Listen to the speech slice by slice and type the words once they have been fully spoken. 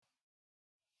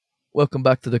Welcome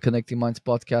back to the Connecting Minds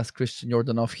podcast. Christian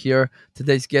Jordanov here.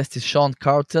 Today's guest is Sean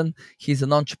Carlton. He's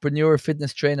an entrepreneur,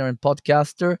 fitness trainer, and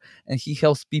podcaster, and he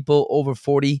helps people over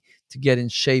 40 to get in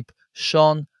shape.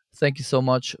 Sean, thank you so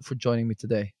much for joining me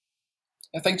today.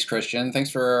 Yeah, thanks, Christian. Thanks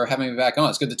for having me back on.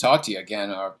 It's good to talk to you again.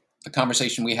 The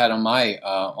conversation we had on my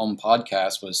own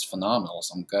podcast was phenomenal,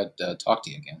 so I'm good to talk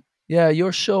to you again. Yeah,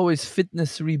 your show is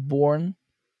Fitness Reborn.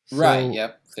 Right, So,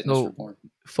 yep. Fitness so Reborn.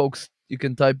 folks, you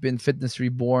can type in Fitness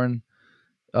Reborn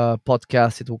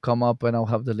podcast. It will come up, and I'll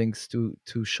have the links to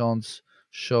Sean's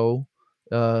show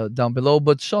down below.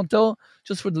 But Sean, tell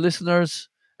just for the listeners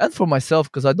and for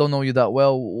myself, because I don't know you that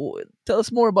well, tell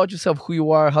us more about yourself, who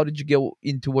you are, how did you get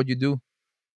into what you do?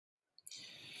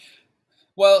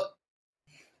 Well,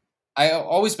 I've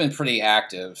always been pretty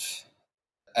active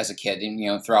as a kid,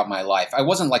 and throughout my life. I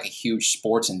wasn't like a huge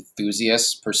sports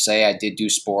enthusiast per se. I did do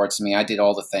sports. I mean, I did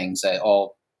all the things that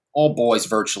all boys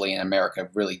virtually in America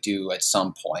really do at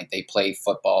some point. They play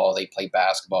football, they play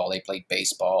basketball, they play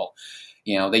baseball.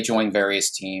 They join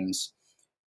various teams.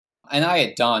 And I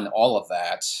had done all of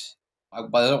that,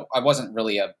 but I wasn't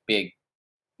really a big,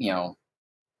 you know,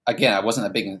 again, I wasn't a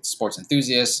big sports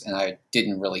enthusiast, and I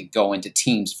didn't really go into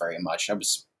teams very much. I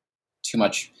was too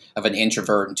much of an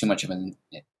introvert and too much of an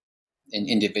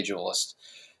individualist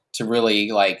to really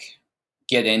like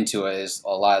get into it as a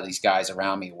lot of these guys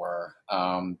around me were.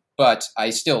 But I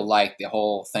still like the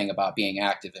whole thing about being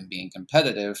active and being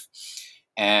competitive.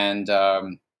 And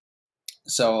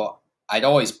so I'd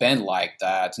always been like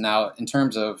that. Now, in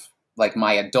terms of like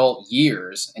my adult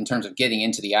years, in terms of getting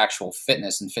into the actual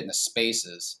fitness and fitness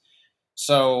spaces,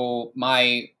 so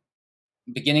my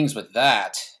beginnings with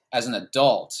that as an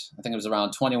adult, I think it was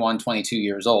around 21, 22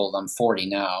 years old. I'm 40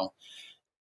 now.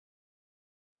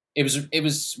 It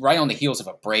was right on the heels of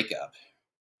a breakup.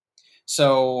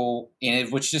 So,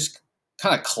 which just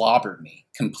kind of clobbered me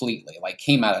completely, like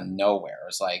came out of nowhere. It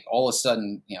was like all of a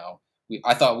sudden,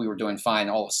 I thought we were doing fine.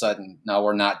 All of a sudden, no,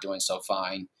 we're not doing so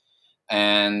fine.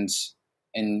 And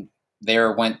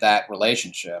there went that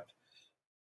relationship.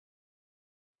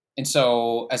 And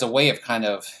so, as a way of kind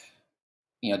of,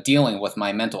 dealing with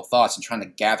my mental thoughts and trying to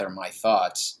gather my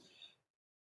thoughts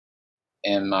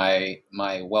and my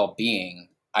well being,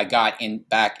 I got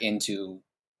back into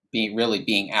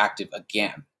being active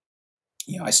again.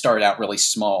 I started out really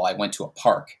small. I went to a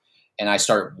park and I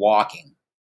started walking,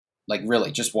 like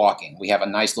really just walking. We have a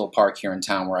nice little park here in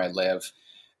town where I live.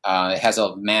 It has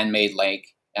a man-made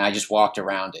lake, and I just walked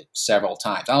around it several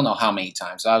times. I don't know how many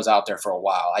times. I was out there for a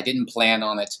while. I didn't plan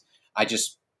on it. I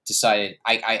just decided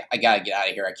I got to get out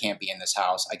of here. I can't be in this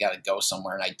house. I got to go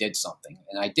somewhere, and I did something,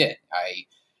 and I did. I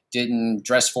didn't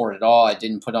dress for it at all. I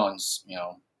didn't put on,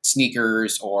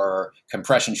 sneakers or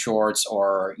compression shorts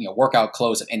or workout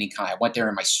clothes of any kind. I went there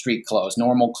in my street clothes,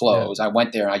 normal Yeah. clothes. I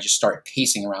went there and I just started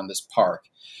pacing around this park,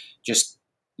 just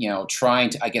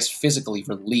trying to, I guess, physically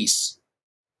release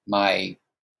my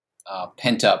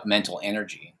pent up mental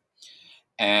energy.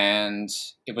 And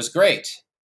it was great.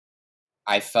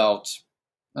 I don't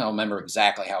remember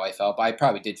exactly how I felt, but I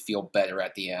probably did feel better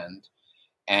at the end.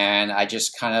 And I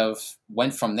just kind of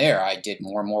went from there. I did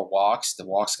more and more walks. The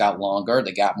walks got longer,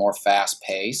 they got more fast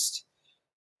paced.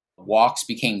 Walks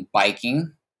became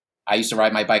biking. I used to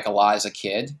ride my bike a lot as a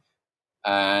kid.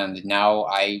 And now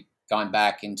I gone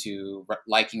back into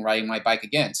liking riding my bike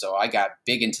again. So I got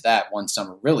big into that one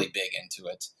summer, really big into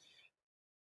it.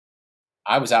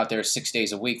 I was out there 6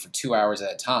 days a week for 2 hours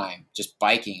at a time, just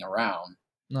biking around.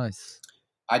 Nice.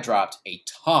 I dropped a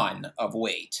ton of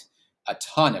weight.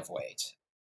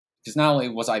 Because not only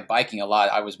was I biking a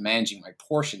lot, I was managing my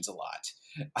portions a lot.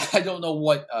 I don't know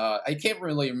I can't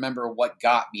really remember what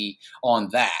got me on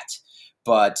that,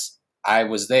 but I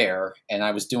was there and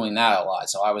I was doing that a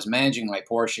lot. So I was managing my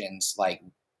portions like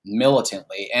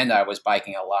militantly, and I was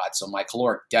biking a lot. So my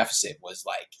caloric deficit was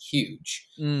like huge.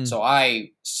 Mm, So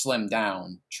I slimmed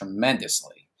down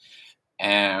tremendously.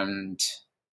 And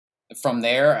from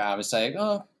there, I was like,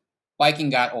 oh, biking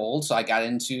got old. So I got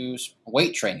into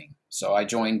weight training. So I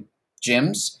joined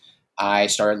gyms. I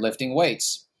started lifting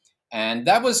weights. And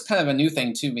that was kind of a new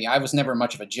thing to me. I was never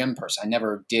much of a gym person. I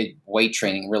never did weight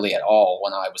training really at all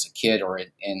when I was a kid or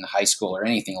in high school or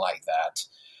anything like that.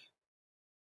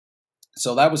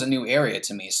 So that was a new area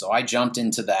to me. So I jumped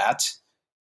into that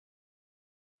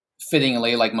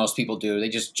fittingly, like most people do.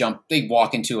 They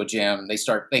walk into a gym,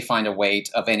 they find a weight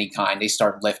of any kind, they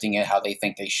start lifting it how they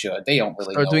think they should. They don't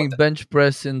really start know doing bench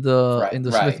press in the right,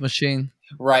 Smith right. machine.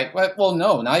 Right. Well,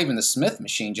 no, not even the Smith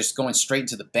machine, just going straight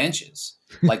into the benches,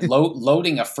 like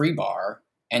loading a free bar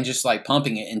and just like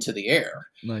pumping it into the air,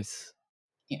 Nice.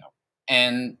 you know.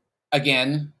 And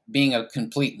again, being a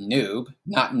complete noob,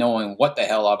 not knowing what the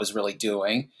hell I was really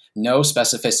doing, no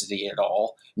specificity at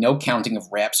all, no counting of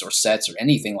reps or sets or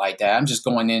anything like that. I'm just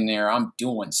going in there, I'm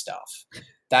doing stuff.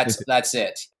 That's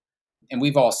it. And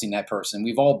we've all seen that person.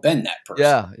 We've all been that person.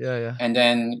 Yeah, yeah, yeah. And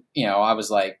then, I was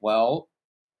like, well,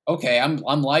 okay, I'm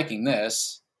liking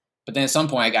this. But then at some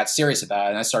point I got serious about it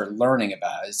and I started learning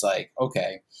about it. It's like,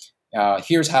 okay,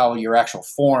 here's how your actual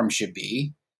form should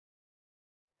be.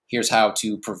 Here's how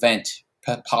to prevent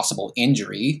possible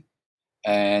injury.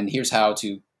 And here's how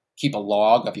to keep a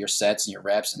log of your sets and your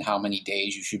reps and how many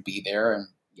days you should be there and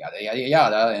yada, yada,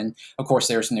 yada. And of course,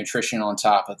 there's nutrition on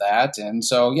top of that. And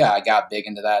so, yeah, I got big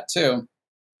into that too.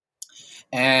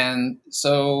 And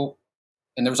so,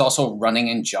 and there was also running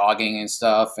and jogging and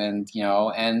stuff. And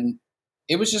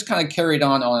it was just kind of carried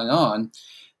on and on.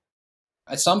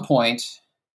 At some point,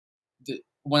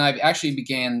 when I actually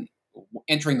began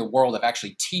entering the world of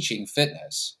actually teaching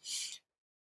fitness,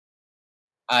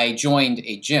 I joined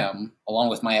a gym along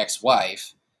with my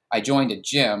ex-wife. I joined a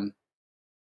gym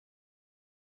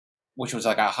which was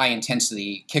like a high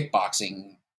intensity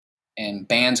kickboxing and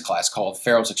bands class called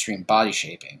Pharaoh's Extreme Body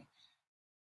Shaping.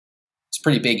 It's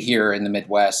pretty big here in the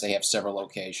Midwest. They have several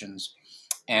locations.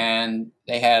 And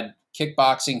they had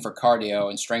kickboxing for cardio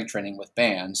and strength training with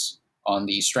bands on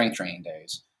the strength training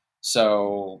days.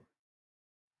 So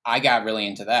I got really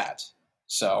into that.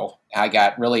 So I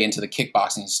got really into the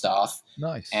kickboxing stuff.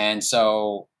 Nice. And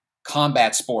so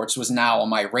combat sports was now on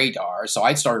my radar. So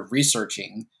I started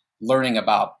researching, learning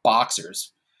about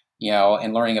boxers,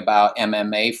 and learning about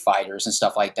MMA fighters and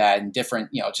stuff like that, and different,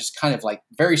 just kind of like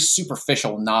very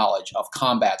superficial knowledge of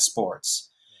combat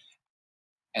sports.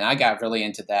 And I got really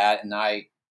into that. And I,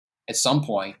 at some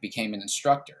point, became an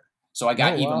instructor. So Oh wow.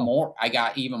 I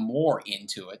got even more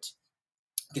into it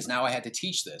because now I had to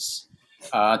teach this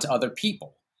to other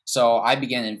people. So I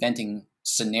began inventing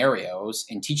scenarios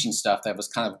and teaching stuff that was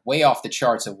kind of way off the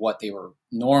charts of what they were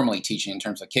normally teaching in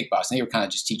terms of kickboxing. They were kind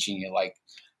of just teaching you like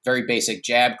very basic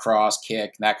jab, cross,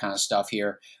 kick, that kind of stuff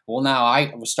here. Well, now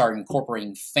I was starting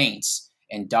incorporating feints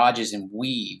and dodges and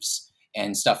weaves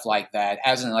and stuff like that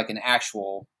as in like an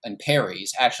actual, and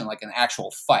parries, actually like an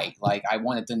actual fight. Like I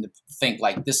wanted them to think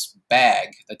like this bag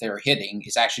that they were hitting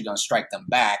is actually going to strike them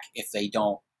back if they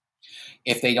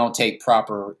don't take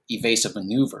proper evasive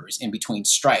maneuvers in between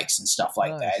strikes and stuff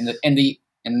like that. And the Nice. and the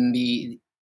and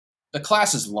the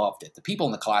classes loved it. The people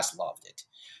in the class loved it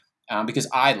because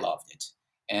I loved it,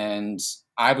 and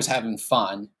I was having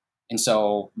fun, and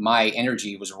so my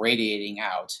energy was radiating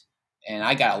out, and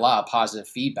I got a lot of positive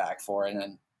feedback for it,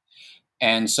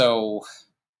 and so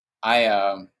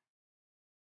I.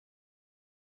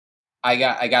 I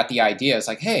got the idea. It's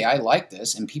like, hey, I like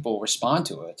this, and people respond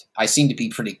to it. I seem to be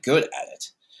pretty good at it.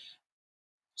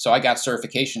 So I got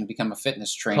certification to become a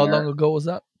fitness How long trainer. ago was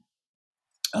that?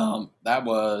 That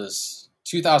was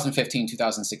 2015,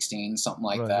 2016, something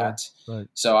like Right, right, that. right.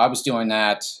 So I was doing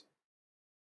that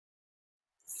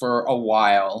for a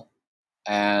while.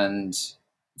 And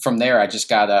from there, I just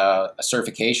got a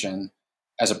certification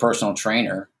as a personal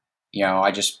trainer.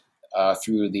 I just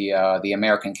through the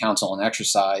American Council on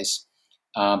Exercise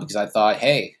because I thought,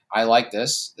 hey, I like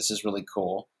this. This is really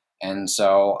cool. And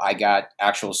so I got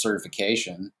actual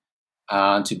certification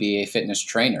to be a fitness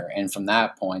trainer. And from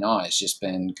that point on, it's just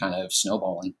been kind of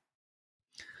snowballing.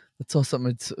 That's awesome.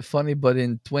 It's funny, but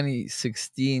in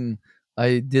 2016,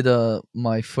 I did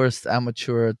my first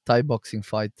amateur Thai boxing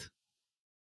fight.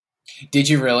 Did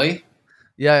you really?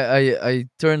 Yeah, I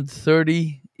turned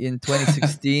 30 in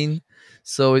 2016,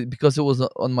 so because it was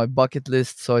on my bucket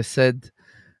list, so I said,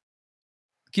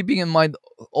 keeping in mind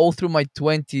all through my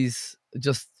 20s,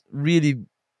 just really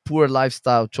poor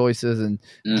lifestyle choices and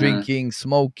Hmm. drinking,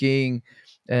 smoking,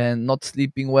 and not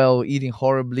sleeping well, eating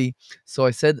horribly. So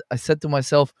I said to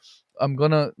myself, I'm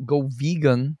gonna go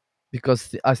vegan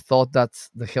because I thought that's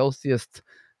the healthiest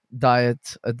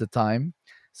diet at the time.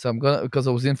 So I'm gonna, because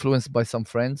I was influenced by some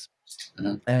friends,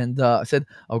 Hmm. and I said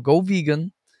I'll go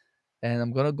vegan, and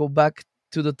I'm gonna go back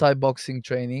to the Thai boxing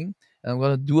training, and I'm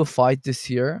gonna do a fight this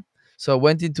year. So I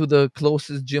went into the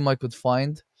closest gym I could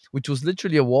find, which was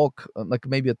literally a walk, like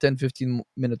maybe a 10-15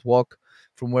 minute walk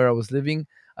from where I was living.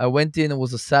 I went in, it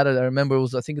was a Saturday. I remember it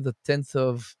was, I think, the 10th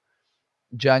of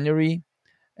January.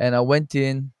 And I went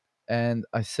in and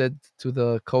I said to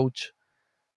the coach,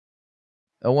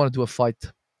 I want to do a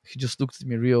fight. He just looked at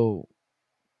me real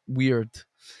weird.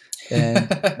 And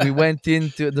we went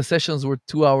into the sessions were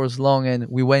 2 hours long, and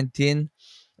we went in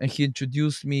and he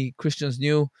introduced me, Christians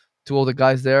knew, to all the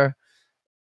guys there.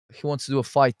 He wants to do a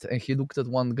fight, and he looked at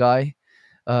one guy.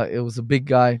 It was a big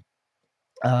guy,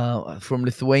 from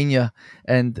Lithuania,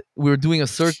 and we were doing a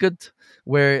circuit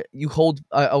where you hold.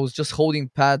 I was just holding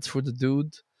pads for the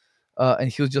dude,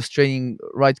 and he was just training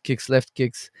right kicks, left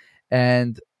kicks,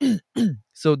 and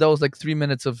so that was like 3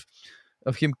 minutes of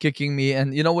him kicking me.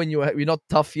 And you know when you're not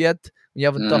tough yet, when you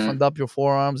haven't Hmm. toughened up your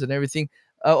forearms and everything.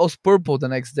 I was purple the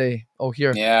next day. Oh,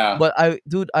 here, Yeah. but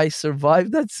I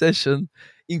survived that session,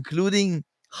 including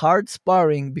hard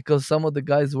sparring because some of the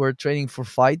guys were training for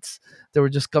fights. They were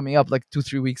just coming up like 2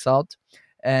 3 weeks out,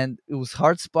 and it was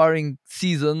hard sparring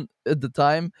season at the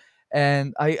time,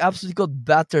 and I absolutely got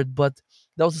battered. But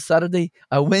that was a Saturday.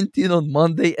 I went in on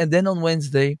Monday and then on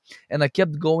Wednesday, and I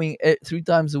kept going 3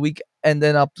 times a week, and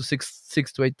then up to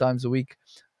six to 8 times a week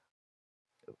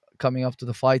coming up to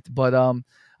the fight. But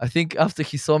I think after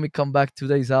he saw me come back 2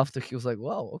 days after, he was like,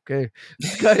 "Wow, okay,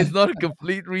 this guy is not a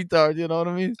complete retard." You know what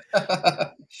I mean?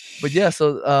 But yeah,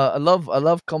 so I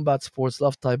love combat sports,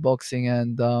 love Thai boxing,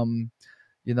 and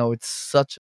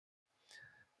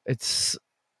it's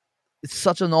it's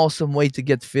such an awesome way to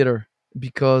get fitter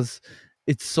because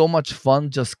it's so much fun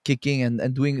just kicking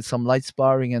and doing some light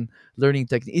sparring and learning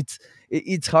technique.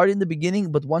 It's hard in the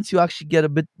beginning, but once you actually get a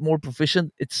bit more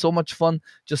proficient, it's so much fun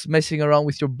just messing around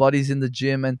with your buddies in the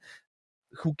gym and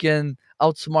who can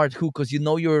outsmart who, because you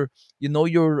know your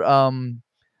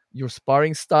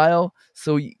sparring style,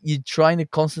 so you're trying to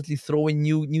constantly throw in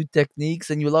new techniques,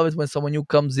 and you love it when someone new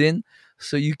comes in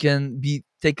so you can be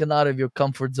taken out of your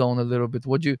comfort zone a little bit.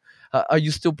 What you Are you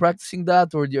still practicing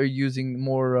that, or are you using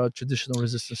more traditional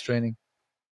resistance training?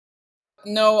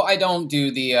 No, I don't do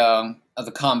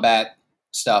the combat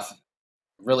stuff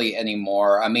really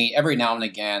anymore. I mean, every now and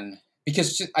again,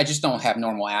 because I just don't have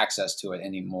normal access to it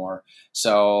anymore.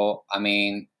 So, I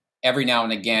mean, every now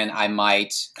and again, I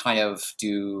might kind of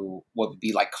do what would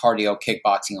be like cardio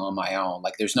kickboxing on my own.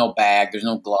 Like, there's no bag, there's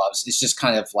no gloves. It's just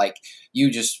kind of like you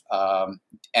just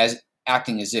as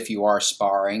acting as if you are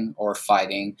sparring or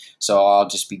fighting. So I'll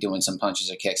just be doing some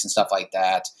punches or kicks and stuff like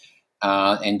that,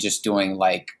 and just doing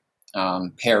like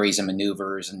parries and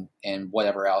maneuvers and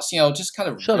whatever else, just kind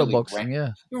of Shadow really boxing,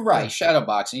 yeah. you're Yeah, right, shadow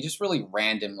boxing, just really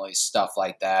randomly stuff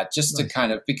like that, just to nice.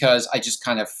 kind of because I just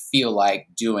kind of feel like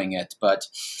doing it. But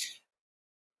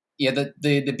yeah,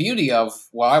 the beauty of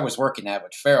what I was working at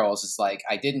with Farrell's is like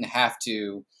I didn't have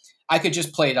to, I could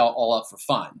just play it all up for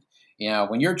fun.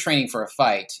 When you're training for a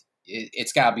fight,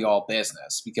 it's got to be all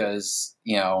business because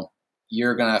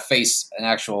you're gonna face an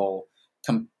actual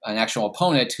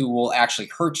opponent who will actually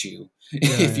hurt you Yeah,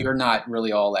 if yeah. you're not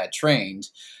really all that trained.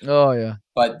 Oh yeah.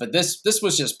 But this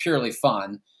was just purely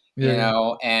fun, Yeah,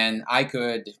 yeah. and I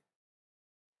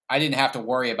didn't have to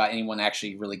worry about anyone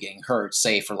actually really getting hurt,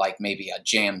 say for like maybe a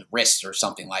jammed wrist or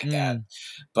something like that. Mm,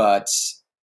 But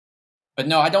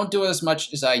no, I don't do it as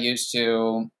much as I used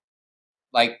to.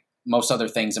 Like most other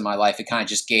things in my life, it kind of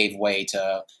just gave way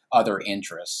to other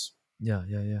interests. yeah,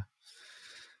 yeah, yeah.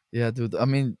 Yeah, dude. I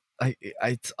mean,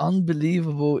 it's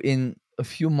unbelievable in a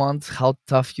few months how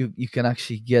tough you can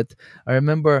actually get. I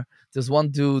remember there's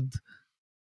one dude.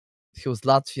 He was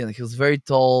Latvian. He was very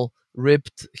tall,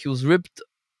 ripped. He was ripped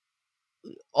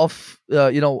off,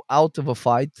 out of a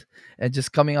fight, and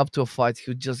just coming up to a fight, he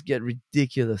would just get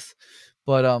ridiculous.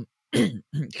 But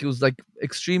he was like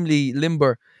extremely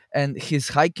limber, and his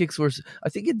high kicks were. I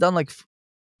think he'd done like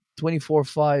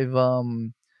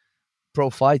 24-5 pro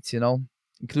fights,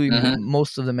 including Hmm.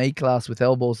 most of them A class with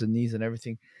elbows and knees and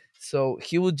everything. So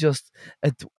he would just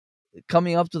at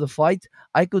coming up to the fight,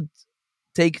 I could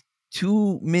take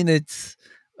 2 minutes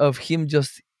of him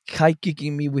just high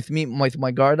kicking me with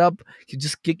my guard up. He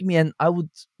just kick me, and I would,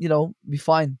 be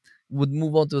fine. Would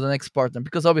move on to the next partner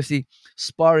because obviously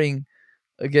sparring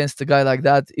against a guy like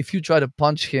that, if you try to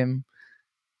punch him,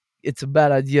 it's a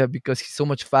bad idea because he's so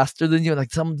much faster than you.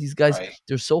 Like some of these guys, Right.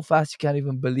 they're so fast you can't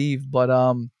even believe. But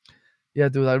yeah,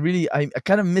 dude, I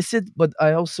kind of miss it, but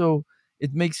I also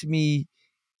it makes me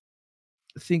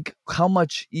think how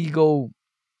much ego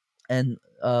and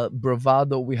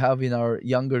bravado we have in our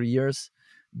younger years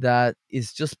that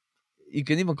is just, you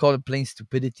can even call it plain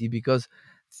stupidity because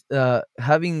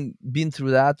having been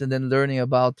through that and then learning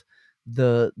about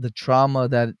the trauma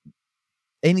that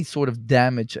any sort of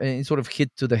damage, any sort of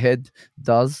hit to the head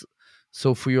does.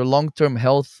 So for your long-term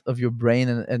health of your brain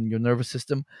and your nervous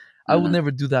system, I would Hmm.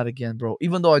 never do that again, bro.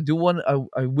 Even though I do one,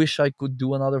 I wish I could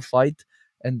do another fight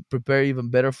and prepare even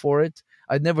better for it.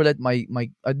 I'd never let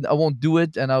I won't do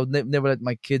it, and I would never let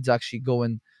my kids actually go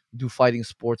and do fighting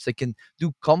sports. They can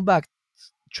do combat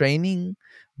training,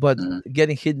 but Hmm.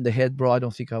 getting hit in the head, bro, I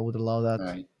don't think I would allow that.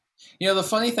 Right. The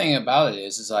funny thing about it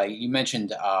is like you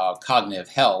mentioned cognitive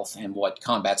health and what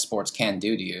combat sports can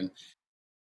do to you.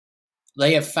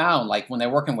 they have found, like when they're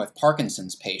working with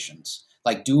Parkinson's patients,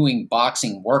 like doing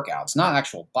boxing workouts, not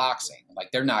actual boxing,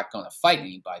 like they're not going to fight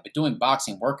anybody, but doing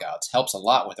boxing workouts helps a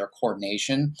lot with their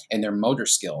coordination and their motor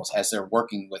skills as they're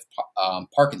working with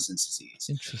Parkinson's disease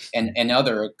Interesting. and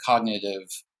other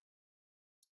cognitive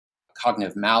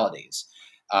maladies,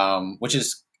 which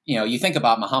is, you think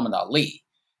about Muhammad Ali,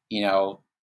 you know,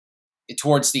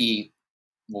 towards the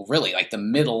well, really like the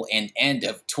middle and end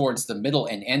of towards the middle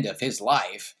and end of his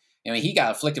life. I mean, he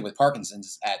got afflicted with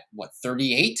Parkinson's at what,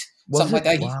 38, Was something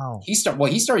like it? that. Wow.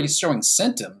 He started showing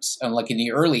symptoms like in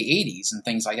the early 80s and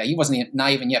things like that. He wasn't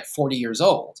not even yet 40 years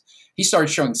old. He started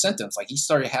showing symptoms like he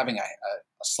started having a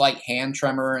slight hand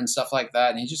tremor and stuff like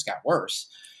that, and he just got worse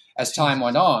as time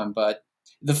went Jesus. on. But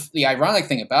the ironic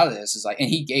thing about it is like, and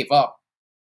he gave up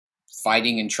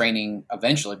fighting and training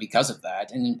eventually because of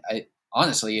that. And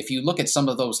honestly, if you look at some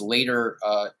of those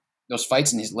those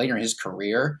fights in his later in his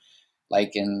career,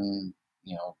 like in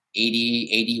 80,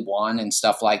 81 and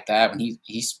stuff like that, when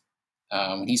he's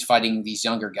fighting these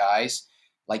younger guys,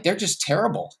 like they're just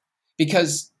terrible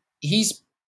because he's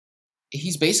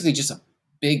basically just a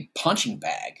big punching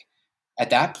bag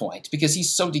at that point because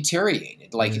he's so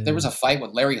deteriorated. Like there Yeah. was a fight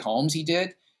with Larry Holmes he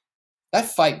did. That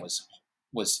fight was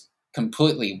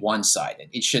completely one sided.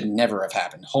 It should never have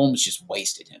happened. Holmes just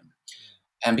wasted him.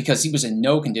 And because he was in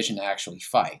no condition to actually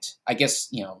fight. I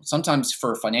guess, sometimes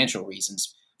for financial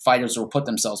reasons, fighters will put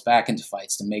themselves back into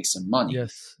fights to make some money,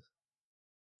 Yes.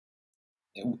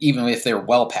 even if they're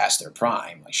well past their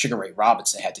prime. Like Sugar Ray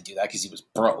Robinson had to do that because he was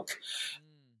broke.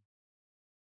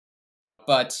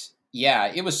 But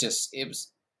yeah,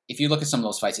 if you look at some of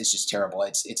those fights, it's just terrible.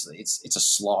 It's a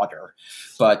slaughter.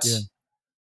 Yeah. But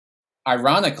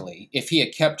ironically, if he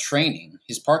had kept training,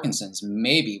 his Parkinson's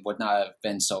maybe would not have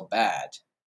been so bad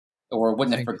or You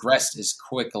wouldn't have think? progressed as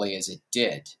quickly as it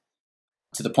did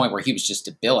to the point where he was just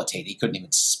debilitated. He couldn't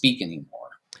even speak anymore.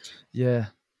 Yeah.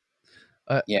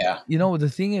 Uh, Yeah. the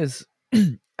thing is,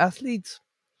 athletes.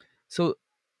 So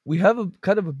we have a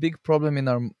kind of a big problem in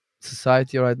our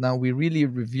society right now. We really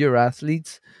revere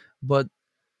athletes, but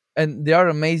and they are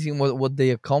amazing what they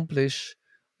accomplish,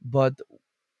 but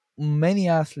many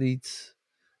athletes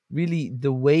really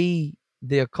the way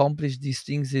they accomplish these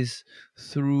things is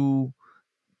through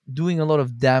doing a lot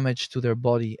of damage to their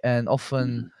body, and often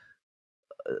Mhm.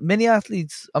 many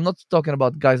athletes, I'm not talking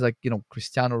about guys like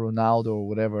Cristiano Ronaldo or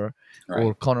whatever, or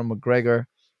Right. Conor McGregor.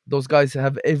 Those guys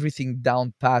have everything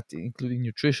down pat, including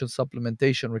nutrition,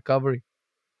 supplementation, recovery.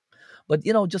 But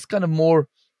just kind of more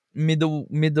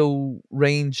middle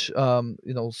range,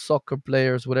 soccer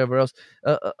players, whatever else.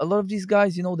 A lot of these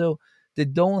guys, they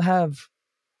don't have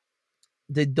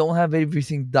they don't have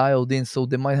everything dialed in, so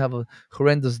they might have a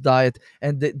horrendous diet,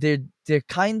 and they're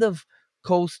kind of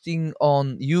coasting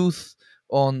on youth,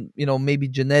 on maybe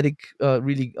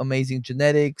really amazing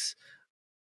genetics,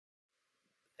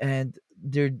 and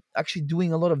they're actually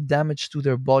doing a lot of damage to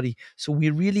their body. So we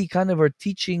really kind of are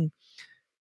teaching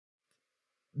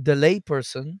the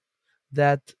layperson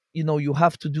that you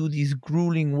have to do these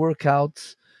grueling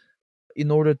workouts in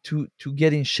order to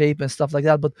get in shape and stuff like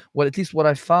that. But at least what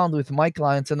I found with my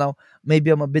clients, and now maybe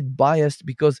I'm a bit biased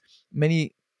because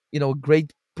many,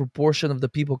 great proportion of the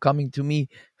people coming to me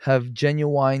have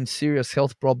genuine serious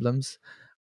health problems.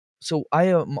 So I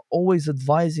am always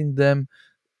advising them,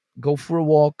 go for a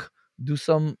walk, do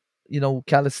some,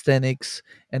 calisthenics,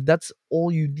 and that's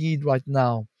all you need right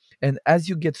now. And as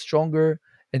you get stronger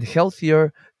and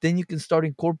healthier, then you can start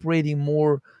incorporating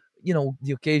more,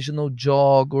 the occasional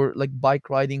jog or like bike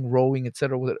riding, rowing,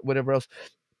 etc., whatever else.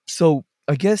 So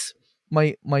I guess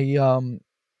my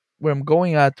where I'm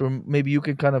going at, or maybe you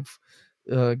can kind of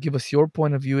give us your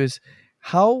point of view, is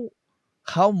how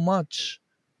much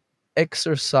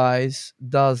exercise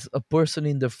does a person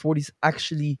in their 40s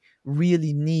actually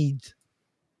really need?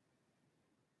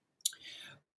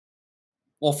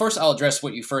 Well, first, I'll address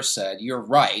what you first said. You're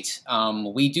right.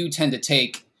 We do tend to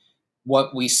take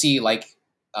what we see like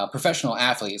professional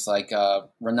athletes like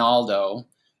Ronaldo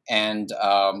and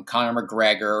Conor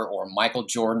McGregor or Michael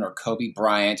Jordan or Kobe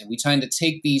Bryant, and we tend to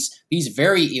take these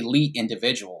very elite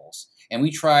individuals and we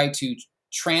try to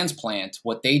transplant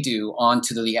what they do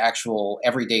onto the actual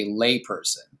everyday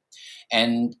layperson.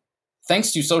 And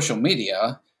thanks to social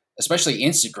media, especially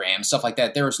Instagram, stuff like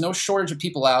that, there is no shortage of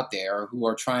people out there who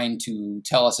are trying to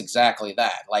tell us exactly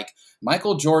that. Like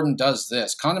Michael Jordan does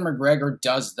this, Conor McGregor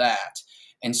does that.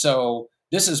 And so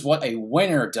this is what a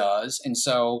winner does. And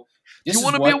so You this is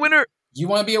want to be a what winner? you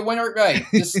want to be a winner, right?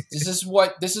 This is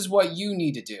what you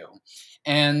need to do.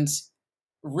 And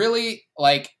really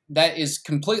like that is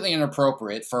completely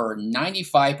inappropriate for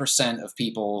 95% of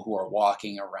people who are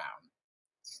walking around.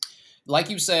 like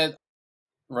you said,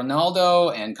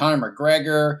 Ronaldo and Conor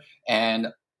McGregor and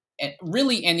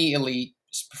really any elite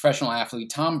professional athlete,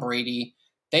 Tom Brady,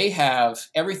 they have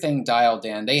everything dialed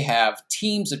in. They have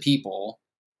teams of people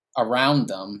around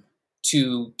them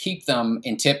to keep them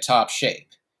in tip top shape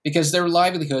because their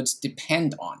livelihoods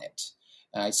depend on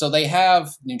it. So they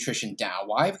have nutrition down.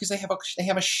 Why? Because they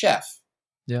have a chef.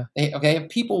 Yeah. They have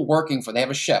people working for. They have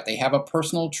a chef. They have a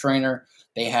personal trainer.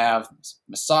 They have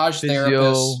massage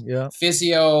therapists,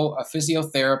 Physio. Yeah. a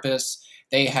physiotherapist.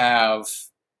 They have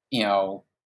you know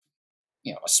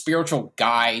a spiritual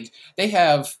guide. They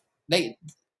have they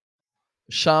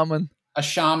Shaman. a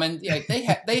shaman. Yeah,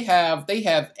 they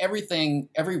have everything,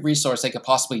 every resource they could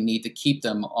possibly need to keep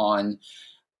them on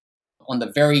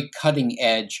the very cutting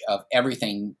edge of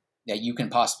everything that you can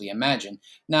possibly imagine.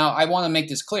 Now, I want to make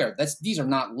this clear. These are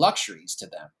not luxuries to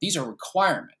them. These are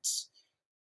requirements.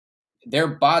 Their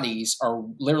bodies are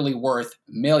literally worth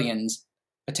millions,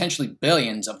 potentially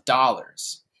billions of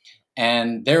dollars,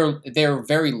 and their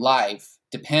very life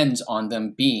depends on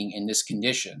them being in this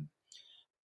condition.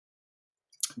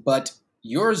 But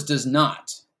yours does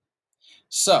not.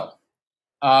 So,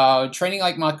 training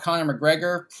like Conor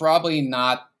McGregor, probably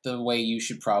not the way you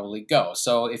should probably go.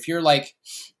 So if you're like,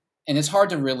 and it's hard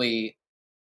to really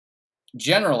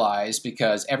generalize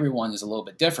because everyone is a little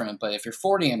bit different, but if you're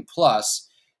 40 and plus,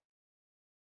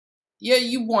 yeah,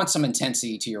 you want some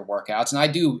intensity to your workouts. And I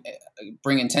do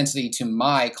bring intensity to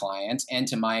my clients and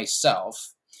to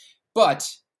myself,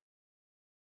 but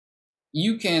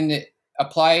you can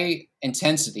apply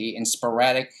intensity in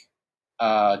sporadic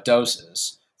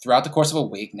doses throughout the course of a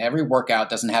week. And every workout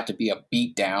doesn't have to be a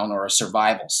beat down or a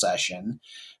survival session.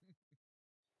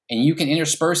 And you can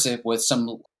intersperse it with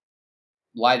some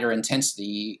lighter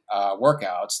intensity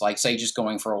workouts, like say just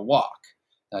going for a walk.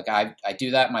 Like I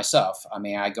do that myself. I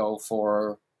mean, I go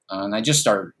for, and I just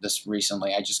started this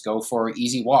recently. I just go for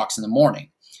easy walks in the morning.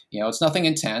 It's nothing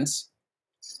intense,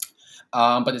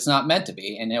 but it's not meant to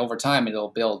be. And over time, it'll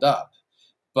build up.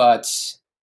 But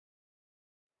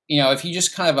if you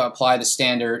just kind of apply the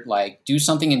standard, like do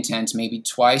something intense, maybe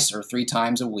twice or three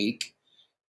times a week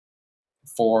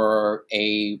for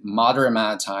a moderate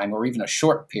amount of time, or even a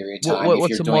short period of What, time what if you're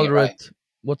what's a doing it right.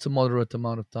 moderate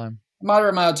amount of time?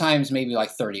 Moderate amount of time is maybe like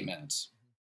 30 minutes.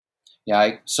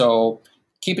 Yeah. So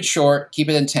keep it short, keep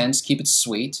it intense, keep it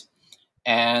sweet,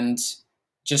 and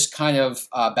just kind of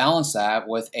balance that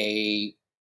with a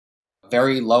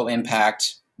very low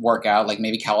impact workout, like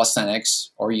maybe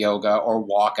calisthenics or yoga or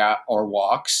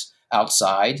walks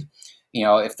outside,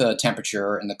 if the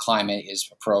temperature and the climate is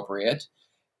appropriate.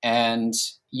 And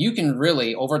you can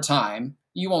really, over time,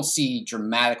 you won't see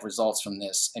dramatic results from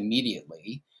this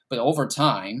immediately, but over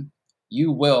time,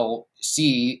 you will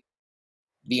see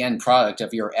the end product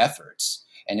of your efforts.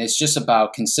 And it's just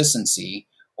about consistency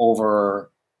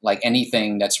over like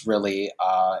anything that's really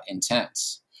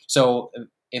intense. So,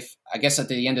 if I guess at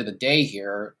the end of the day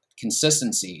here,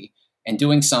 consistency and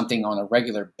doing something on a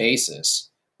regular basis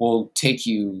will take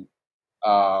you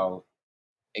uh,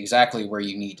 exactly where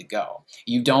you need to go.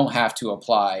 You don't have to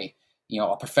apply,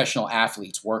 a professional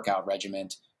athlete's workout regimen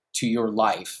to your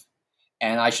life.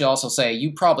 And I should also say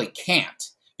you probably can't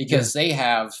Yeah. because they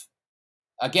have,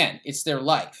 again, it's their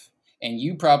life. And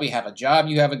you probably have a job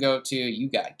you have to go to. You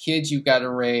got kids you've got to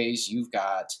raise. You've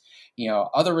got,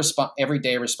 other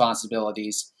everyday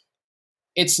responsibilities.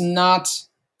 It's not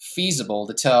feasible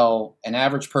to tell an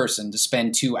average person to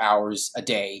spend 2 hours a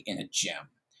day in a gym.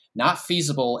 Not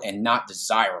feasible and not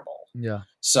desirable. Yeah.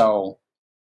 So,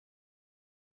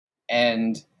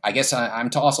 and I guess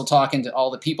I'm also talking to all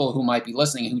the people who might be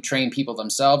listening who train people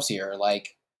themselves here.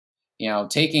 Like,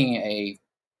 taking a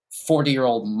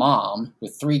 40-year-old mom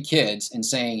with three kids and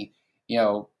saying,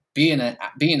 be in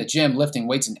the gym lifting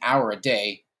weights an hour a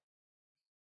day,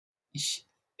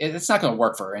 it's not going to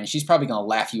work for her. And she's probably going to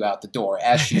laugh you out the door,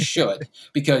 as she should,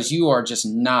 because you are just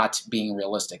not being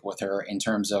realistic with her in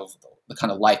terms of the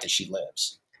kind of life that she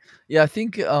lives. Yeah, I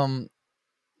think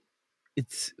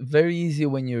it's very easy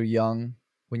when you're young,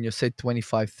 when you're say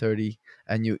 25, 30,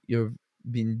 and you've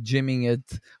been gymming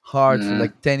it hard for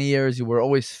like Mm-hmm. 10 years. You were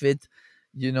always fit.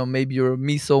 Maybe you're a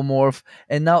mesomorph,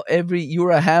 and now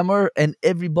you're a hammer, and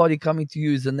everybody coming to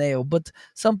you is a nail. But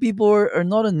some people are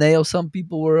not a nail. Some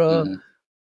people were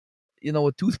Mm-hmm.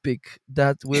 a toothpick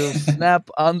that will snap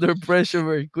under pressure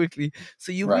very quickly.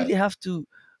 So you really Right. have to.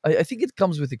 I think it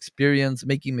comes with experience.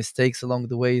 Making mistakes along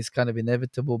the way is kind of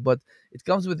inevitable, but it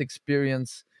comes with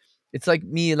experience. It's like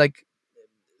me. Like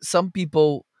some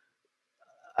people,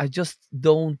 I just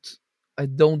don't. I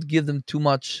don't give them too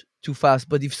much too fast.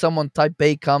 But if someone type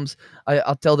A comes,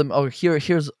 I'll tell them, oh,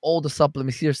 here's all the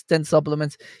supplements. Here's 10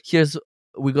 supplements. Here's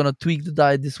we're gonna tweak the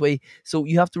diet this way. So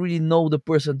you have to really know the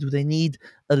person. Do they need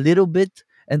a little bit?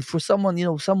 And for someone,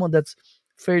 someone that's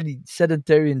fairly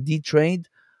sedentary and detrained,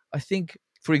 I think,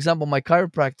 for example, my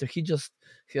chiropractor, he just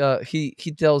he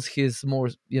tells his more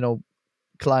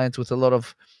clients with a lot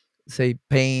of, say,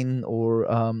 pain or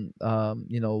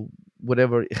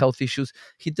whatever health issues,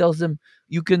 he tells them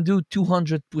you can do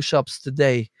 200 push-ups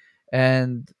today.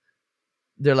 And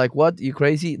they're like, what, you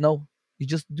crazy? No, you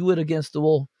just do it against the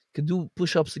wall. You can do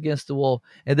push-ups against the wall,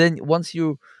 and then once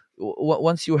you're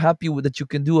happy with that, you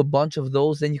can do a bunch of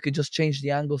those, then you can just change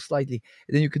the angle slightly,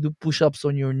 and then you can do push-ups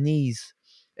on your knees.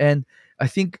 And I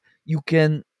think you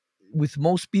can, with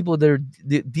most people that are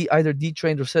either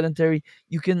detrained or sedentary,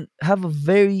 you can have a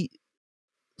very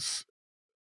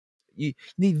you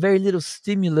need very little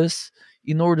stimulus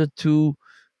in order to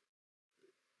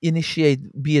initiate,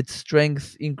 be it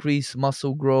strength increase,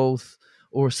 muscle growth,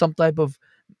 or some type of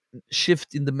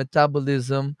shift in the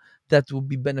metabolism that will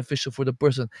be beneficial for the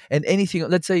person. And anything,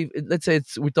 let's say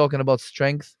we're talking about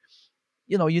strength,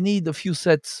 you need a few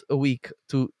sets a week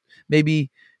to maybe,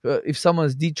 if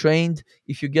someone's detrained,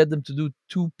 if you get them to do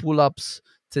 2 pull-ups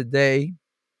today,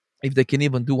 if they can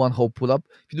even do one whole pull-up,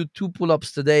 if you do 2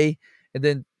 pull-ups today and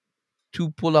then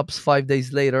 2 pull-ups 5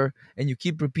 days later, and you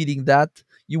keep repeating that,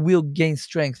 you will gain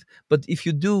strength. But if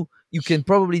you do, you can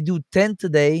probably do 10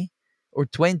 today or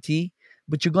 20,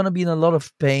 but you're going to be in a lot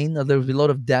of pain. There'll be a lot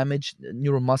of damage,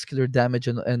 neuromuscular damage,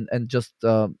 and just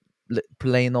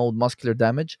plain old muscular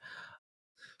damage.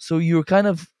 So you're kind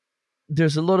of,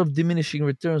 there's a lot of diminishing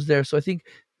returns there. So I think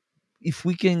if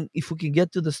we can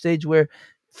get to the stage where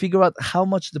figure out how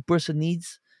much the person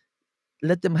needs,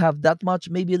 let them have that much,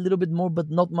 maybe a little bit more, but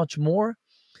not much more,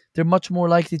 they're much more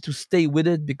likely to stay with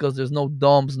it, because there's no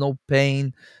DOMS, no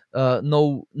pain,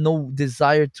 no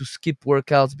desire to skip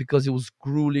workouts because it was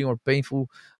grueling or painful,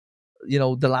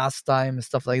 the last time, and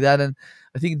stuff like that. And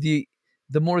I think the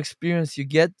more experience you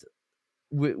get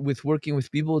with working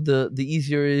with people, the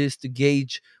easier it is to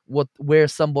gauge where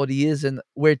somebody is and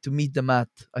where to meet them at,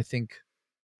 I think.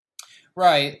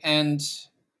 Right. And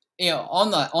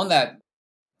on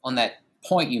that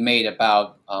point you made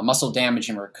about muscle damage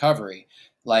and recovery,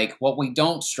 like what we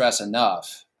don't stress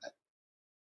enough,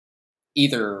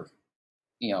 either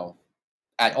you know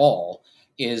at all,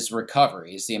 is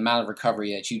recovery. Is the amount of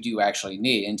recovery that you do actually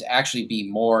need, and to actually be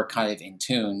more kind of in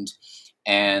tuned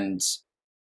and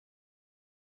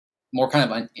more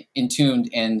kind of in tuned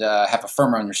and have a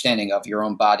firmer understanding of your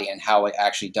own body and how it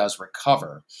actually does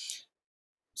recover.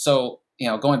 So,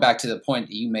 going back to the point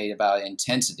that you made about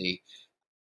intensity,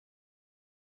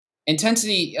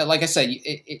 like I said,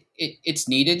 it's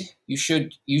needed. You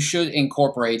should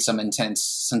incorporate some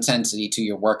intensity to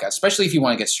your workout, especially if you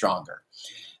want to get stronger.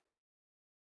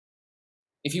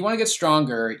 If you want to get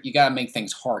stronger, you got to make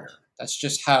things harder. That's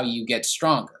just how you get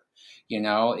stronger.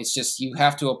 It's just you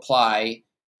have to apply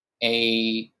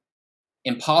a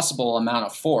impossible amount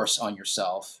of force on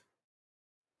yourself.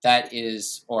 That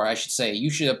is, or I should say, you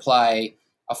should apply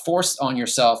a force on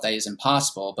yourself that is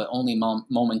impossible, but only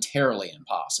momentarily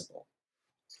impossible.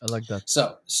 I like that.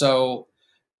 So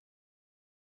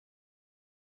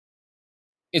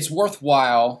it's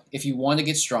worthwhile if you want to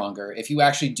get stronger, if you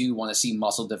actually do want to see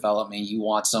muscle development, you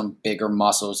want some bigger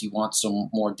muscles, you want some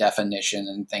more definition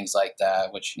and things like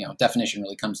that, which, definition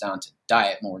really comes down to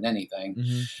diet more than anything.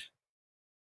 Hmm.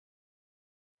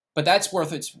 But that's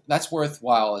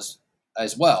worthwhile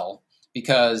as well,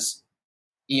 because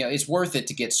it's worth it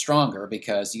to get stronger,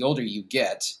 because the older you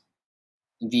get,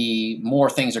 the more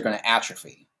things are going to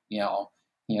atrophy. We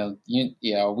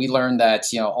learned that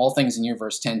all things in the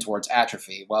universe tend towards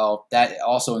atrophy. Well, that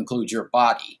also includes your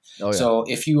body. Oh yeah. So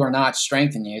if you are not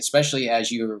strengthening, especially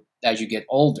as you get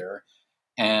older,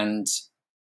 and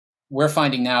we're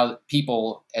finding now that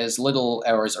people as little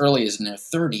or as early as in their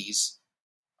 30s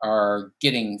are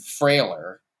getting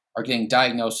frailer, are getting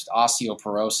diagnosed with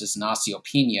osteoporosis and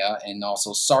osteopenia, and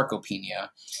also sarcopenia,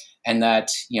 and that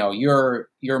your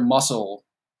muscle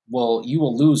you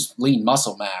will lose lean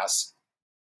muscle mass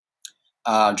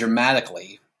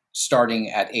dramatically starting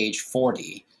at age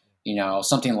 40.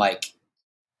 Something like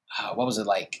what was it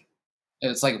like?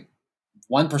 It's like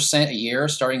 1% a year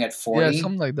starting at Yeah, 40.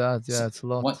 something like that. So, Yeah, it's a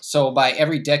lot. so by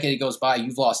every decade it goes by,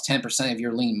 you've lost 10% of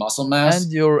your lean muscle And mass.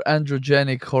 your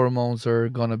androgenic hormones are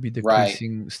gonna be Right,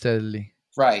 decreasing steadily.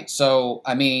 right. So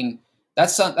I mean, that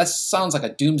sounds like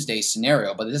a doomsday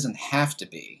scenario, but it doesn't have to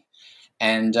be.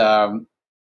 And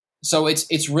so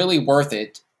it's really worth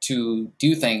it to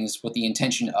do things with the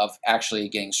intention of actually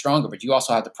getting stronger, but you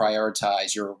also have to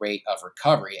prioritize your rate of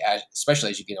recovery,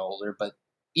 especially as you get older, but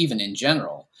even in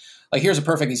general. Like, here's a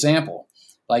perfect example.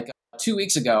 Like, 2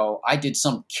 weeks ago, I did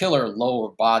some killer lower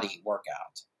body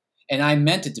workout, and I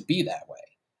meant it to be that way.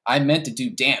 I meant to do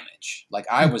damage. Like,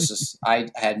 I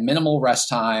had minimal rest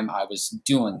time. I was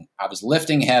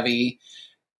lifting heavy.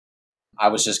 I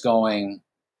was just going,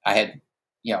 I had,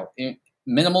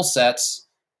 minimal sets,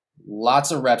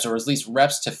 lots of reps, or at least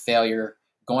reps to failure,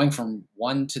 going from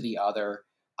one to the other.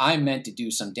 I meant to do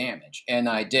some damage, and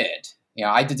I did.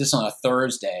 I did this on a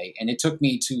Thursday, and it took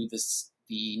me to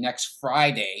the next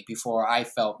Friday before I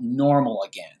felt normal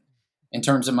again in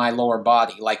terms of my lower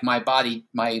body. Like,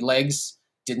 my legs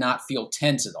did not feel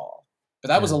tense at all. But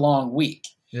that was Yeah. a long week,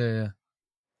 Yeah. Yeah.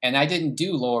 and I didn't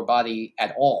do lower body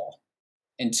at all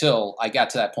until I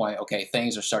got to that point. Okay,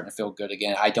 things are starting to feel good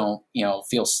again. I don't,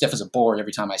 feel stiff as a board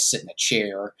every time I sit in a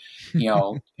chair.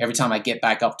 Every time I get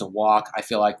back up to walk, I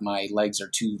feel like my legs are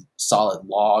two solid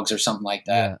logs or something like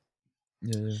that.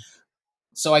 Yeah. Yeah.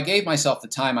 So I gave myself the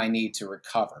time I need to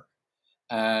recover.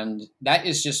 And that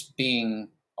is just being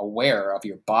aware of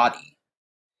your body.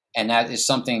 And that is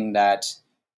something that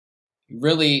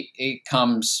really, it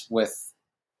comes with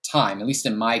time, at least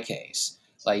in my case.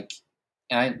 Like,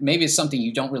 maybe it's something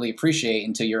you don't really appreciate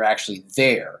until you're actually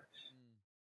there,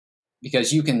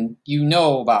 because you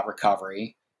know about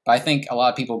recovery, but I think a lot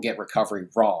of people get recovery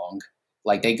wrong.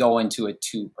 Like, they go into it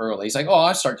too early. It's like, oh,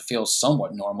 I start to feel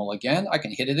somewhat normal again. I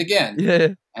can hit it again. Yeah.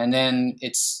 And then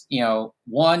it's,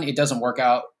 one, it doesn't work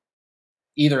out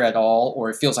either at all, or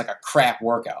it feels like a crap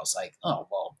workout. It's like, oh,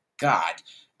 well, God,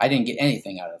 I didn't get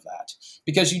anything out of that,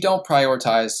 because you don't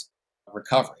prioritize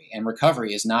recovery, and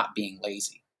recovery is not being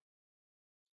lazy.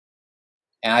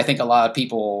 And I think a lot of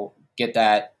people get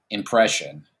that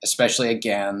impression, especially,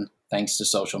 again, thanks to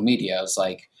social media. It's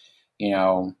like, you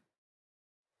know,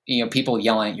 people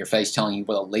yelling at your face, telling you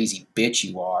what a lazy bitch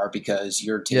you are because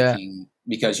Yeah.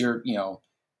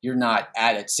 you're not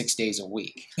at it 6 days a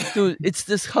week. Dude, it's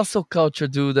this hustle culture,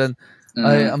 dude, and Hmm.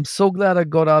 I'm so glad I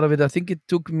got out of it. I think it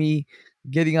took me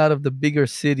getting out of the bigger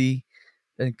city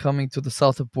and coming to the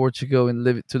south of Portugal and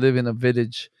live in a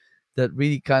village that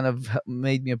really kind of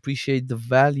made me appreciate the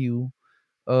value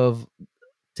of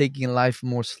taking life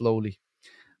more slowly.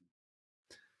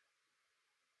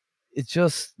 It's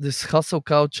just this hustle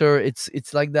culture.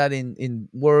 It's like that in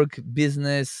work,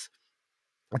 business,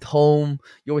 at home.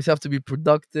 You always have to be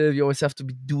productive. You always have to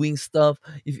be doing stuff.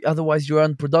 If otherwise you're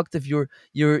unproductive, you're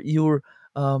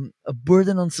a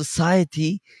burden on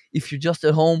society. If you're just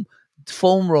at home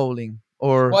foam rolling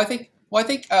or I think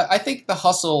the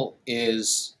hustle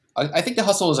is. I think the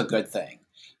hustle is a good thing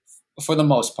for the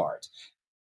most part.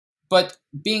 But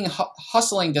being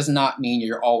hustling does not mean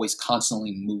you're always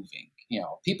constantly moving.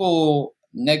 People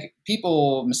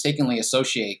mistakenly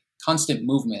associate constant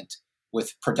movement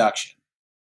with production.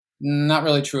 Not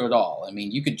really true at all. I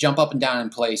mean, you could jump up and down in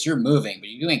place, you're moving, but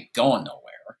you ain't going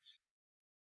nowhere.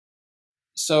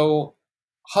 So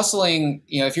hustling,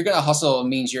 if you're going to hustle, it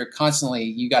means you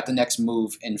got the next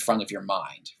move in front of your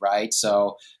mind, right?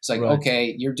 So it's like, right.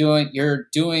 okay, you're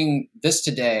doing this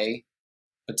today,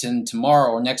 but then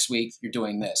tomorrow or next week you're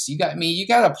doing this. You got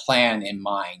a plan in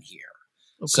mind here.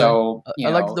 Okay. So, I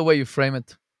like the way you frame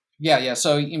it. yeah, yeah.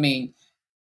 So,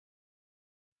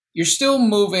 you're still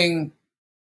moving.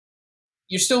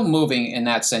 You're still moving in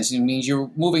that sense. It means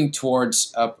you're moving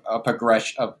towards a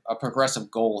progressive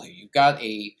goal here. You've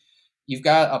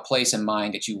got a place in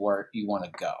mind that you want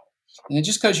to go. And then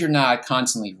just because you're not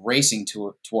constantly racing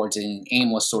towards it in an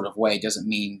aimless sort of way doesn't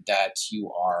mean that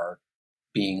you are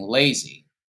being lazy.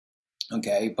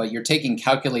 Okay, but you're taking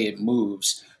calculated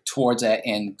moves towards that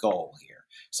end goal here.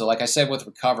 So, like I said with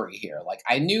recovery here, like,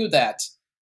 I knew that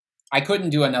I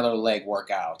couldn't do another leg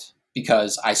workout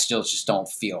because I still just don't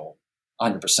feel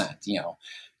 100%. You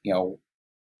know,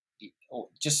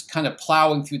 just kind of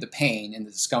plowing through the pain and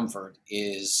the discomfort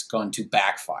is going to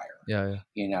backfire. Yeah, yeah.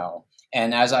 You know,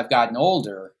 and as I've gotten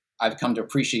older, I've come to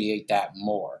appreciate that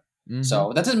more. Mm-hmm.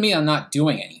 So that doesn't mean I'm not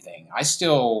doing anything. I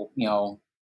still,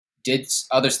 did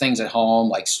other things at home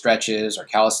like stretches or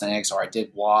calisthenics, or I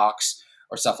did walks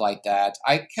or stuff like that.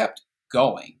 I kept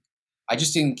going. I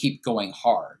just didn't keep going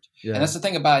hard. And Yeah. that's the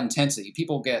thing about intensity.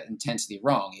 People get intensity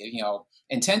wrong.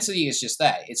 Intensity is just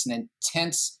that. It's an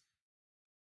intense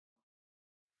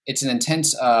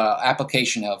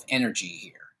application of energy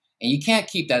here, and you can't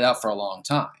keep that up for a long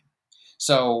time.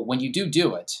 So when you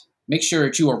do it, make sure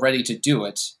that you are ready to do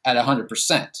it at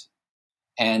 100%.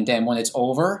 And then when it's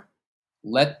over,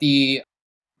 let the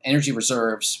energy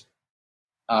reserves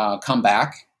come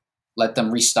back, let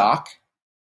them restock,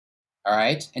 all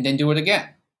right, and then do it again,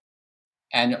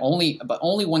 and only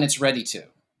when it's ready to.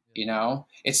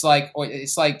 It's like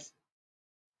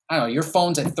I don't know, your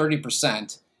phone's at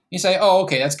 30%. You say, oh,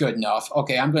 okay, that's good enough.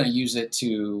 Okay, I'm going to use it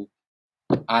to,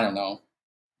 I don't know,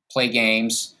 play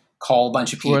games, call a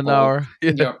bunch of For an people. hour.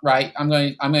 Yeah. Right? I'm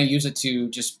going to use it to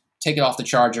just take it off the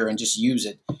charger and just use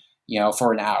it,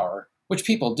 for an hour, which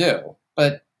people do.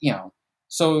 But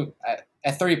so at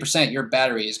 30%, your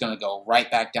battery is going to go right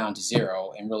back down to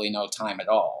zero in really no time at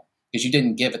all because you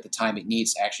didn't give it the time it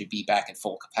needs to actually be back at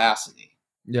full capacity.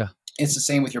 Yeah. It's the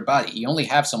same with your body. You only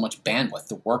have so much bandwidth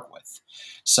to work with,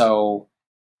 so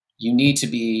you need to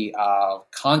be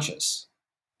conscious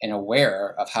and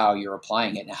aware of how you're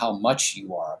applying it and how much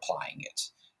you are applying it.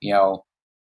 You know,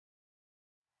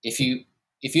 if you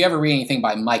if you ever read anything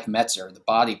by Mike Metzer, the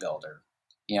bodybuilder,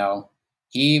 you know,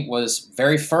 he was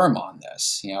very firm on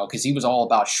this, because he was all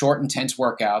about short, intense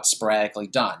workouts sporadically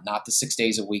done, not the 6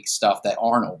 days a week stuff that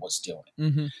Arnold was doing.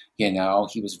 Hmm.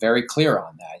 He was very clear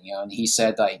on that, and he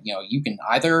said that, you can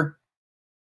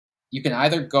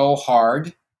either go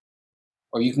hard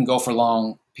or you can go for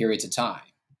long periods of time,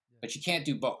 but you can't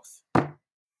do both.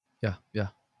 Yeah. Yeah.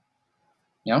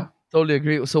 You know? Totally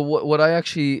agree. So what I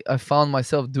found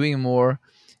myself doing more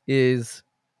is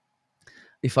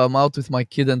if I'm out with my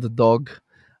kid and the dog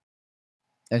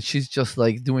and she's just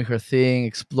like doing her thing,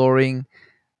 exploring,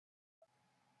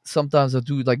 sometimes I'll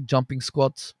do like jumping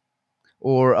squats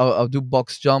or I'll do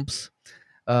box jumps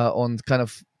on kind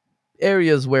of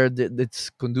areas where it's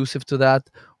conducive to that,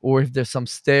 or if there's some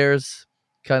stairs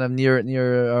kind of near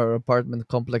our apartment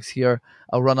complex here,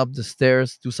 I'll run up the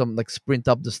stairs, do some like sprint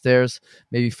up the stairs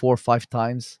maybe 4 or 5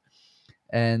 times,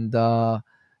 and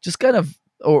just kind of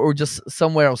or just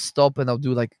somewhere I'll stop and I'll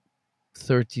do like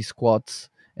 30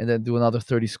 squats and then do another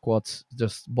 30 squats,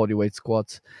 just body weight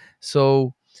squats.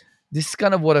 So this is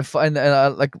kind of what I find,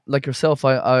 and like yourself,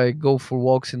 I go for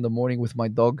walks in the morning with my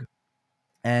dog,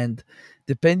 and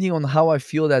depending on how I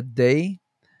feel that day,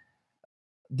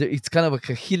 it's kind of like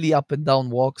a hilly up and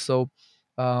down walk. So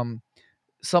um,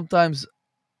 sometimes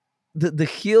the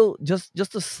hill,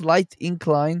 just a slight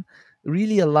incline,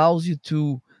 really allows you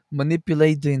to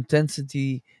manipulate the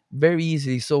intensity very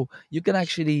easily. So you can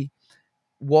actually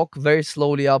walk very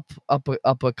slowly up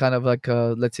a kind of like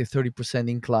a, let's say, 30%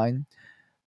 incline,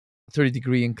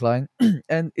 30-degree incline,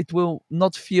 and it will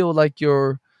not feel like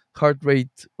your heart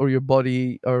rate or your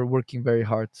body are working very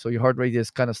hard. So your heart rate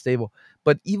is kind of stable.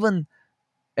 But even,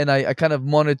 and I kind of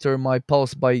monitor my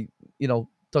pulse by,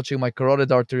 touching my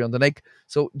carotid artery on the neck.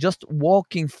 So just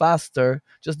walking faster,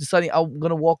 just deciding I'm going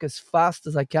to walk as fast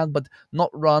as I can, but not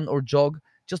run or jog,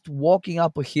 just walking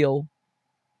up a hill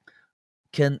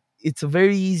it's a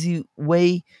very easy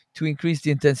way to increase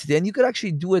the intensity, and you could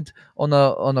actually do it on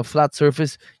a flat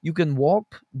surface. You can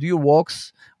do your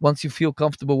walks. Once you feel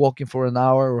comfortable walking for an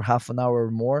hour or half an hour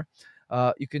or more,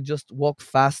 you can just walk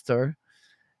faster.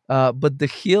 But the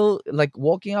hill, like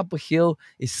walking up a hill,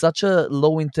 is such a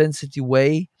low intensity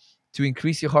way to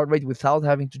increase your heart rate without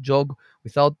having to jog,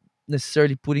 without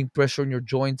necessarily putting pressure on your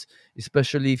joints,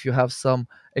 especially if you have some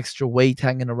extra weight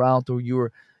hanging around, or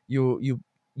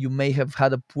you may have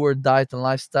had a poor diet and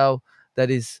lifestyle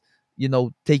that is,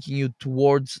 taking you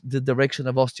towards the direction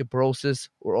of osteoporosis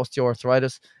or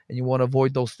osteoarthritis, and you want to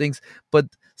avoid those things. But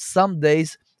some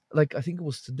days, like I think it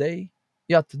was today,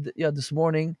 yeah, this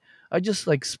morning, I just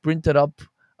like sprinted up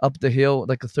the hill,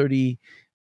 like a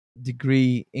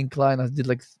 30-degree incline. I did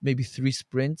like maybe 3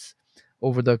 sprints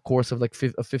over the course of like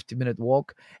a 50-minute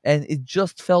walk, and it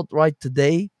just felt right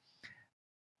today.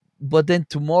 But then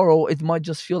tomorrow it might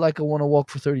just feel like I want to walk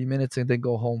for 30 minutes and then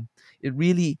go home. It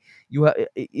really,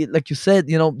 like you said,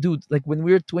 dude, like when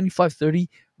we're 25, 30,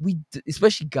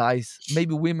 especially guys,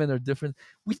 maybe women are different,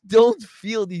 we don't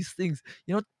feel these things.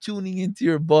 You're not tuning into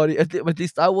your body. At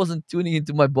least I wasn't tuning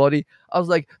into my body. I was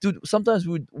like, dude, sometimes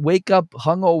we'd wake up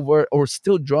hungover or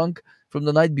still drunk from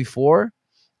the night before,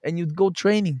 and you'd go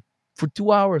training for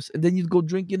 2 hours and then you'd go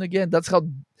drinking again. That's how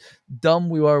dumb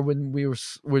we are when we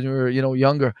were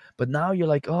younger. But now you're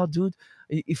like, oh dude,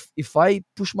 if I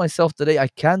push myself today, I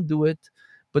can do it.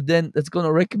 But then that's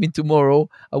gonna wreck me tomorrow.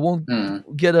 I won't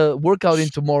Mm, get a workout in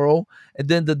tomorrow, and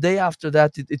then the day after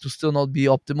that it will still not be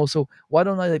optimal. So why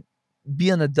don't I, like, be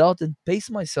an adult and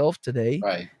pace myself today,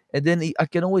 right, and then I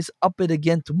can always up it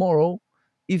again tomorrow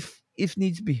if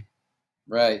needs be.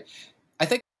 right. I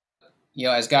think,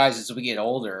 as guys, as we get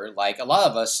older, like a lot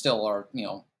of us still are,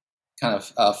 kind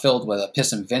of filled with a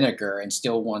piss and vinegar and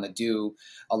still want to do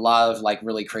a lot of like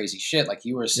really crazy shit, like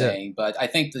you were Yeah. saying. But I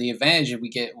think the advantage that we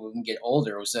get when we get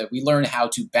older is that we learn how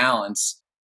to balance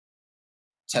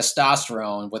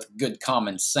testosterone with good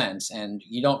common sense. And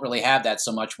you don't really have that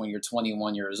so much when you're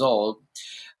 21 years old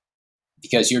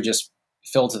because you're just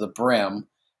filled to the brim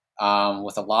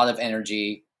with a lot of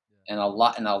energy and a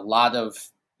lot of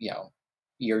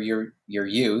your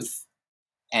youth,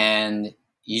 and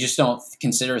you just don't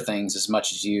consider things as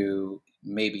much as you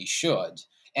maybe should.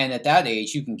 And at that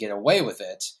age, you can get away with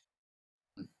it,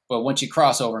 but once you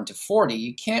cross over into 40,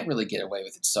 you can't really get away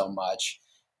with it so much.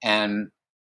 And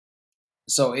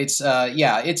so it's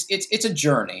it's a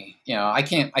journey. I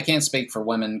can't speak for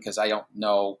women because I don't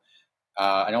know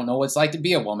what it's like to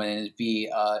be a woman and to be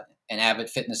an avid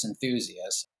fitness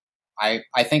enthusiast. I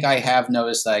think I have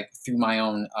noticed, like, through my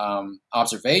own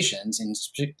observations, and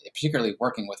particularly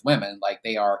working with women, like,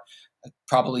 they are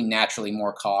probably naturally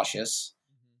more cautious,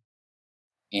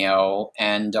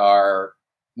 and are,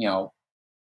 you know,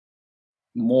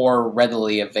 more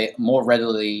readily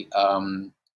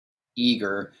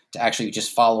eager to actually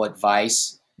just follow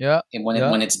advice, Yeah, and yeah,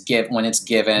 when it's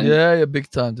given, yeah, yeah. Big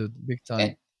time, dude. Big time.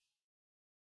 and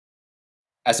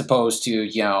as opposed to a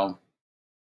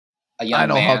I young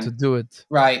know how to man. do it.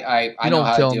 Right, I You know don't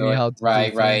how to tell do me it. how to do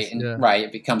Right, right, things. and Yeah. right,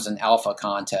 it becomes an alpha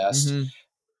contest. Hmm.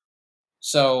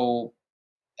 So,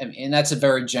 and that's a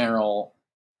very general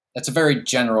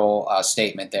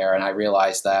statement there. And I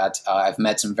realize that I've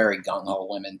met some very gung ho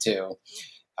women too.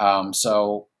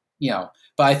 So,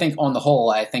 but I think on the whole,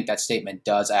 I think that statement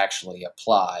does actually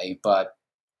apply. But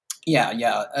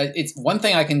it's one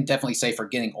thing I can definitely say for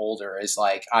getting older is,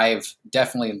 like, I've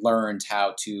definitely learned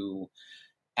how to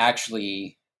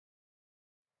actually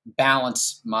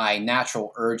balance my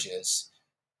natural urges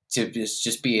to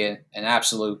just be an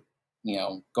absolute,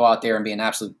 go out there and be an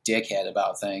absolute dickhead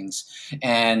about things,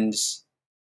 and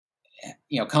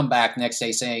come back next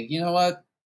day saying, you know what,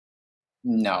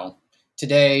 no,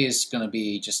 today is going to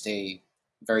be just a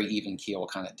very even keel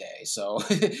kind of day. So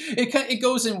it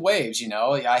goes in waves.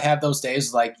 I have those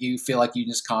days like you feel like you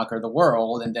just conquer the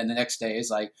world, and then the next day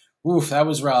is like, oof, that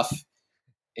was rough.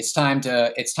 It's time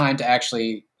to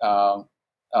actually pump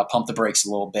the brakes a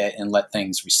little bit and let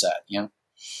things reset.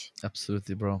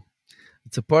 Absolutely, bro.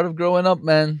 It's a part of growing up,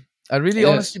 man. I really It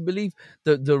honestly is. believe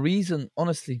the reason,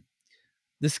 honestly,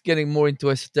 this is getting more into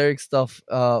esoteric stuff,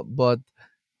 but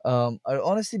I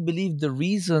honestly believe the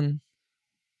reason,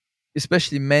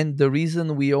 especially men, the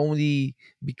reason we only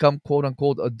become quote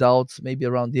unquote adults maybe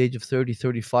around the age of 30,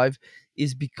 35,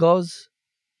 is because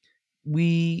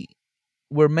we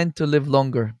were meant to live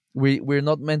longer. We're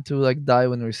not meant to like die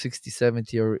when we're 60,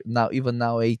 70, or now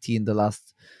 80 in the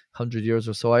last 100 years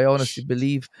or so. I honestly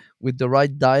believe with the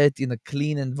right diet in a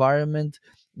clean environment,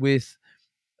 with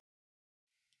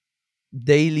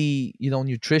daily,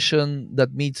 nutrition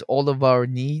that meets all of our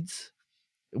needs,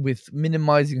 with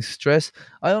minimizing stress,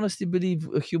 I honestly believe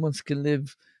humans can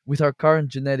live with our current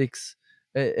genetics,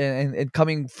 and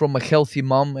coming from a healthy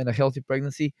mom and a healthy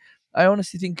pregnancy. I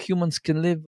honestly think humans can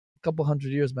live a couple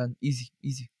hundred years, man. Easy,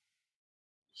 easy.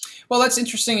 Well, that's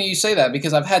interesting that you say that,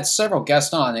 because I've had several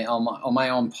guests on my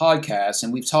own podcast,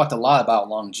 and we've talked a lot about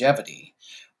longevity.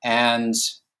 And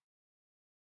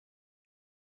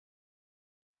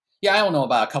yeah, I don't know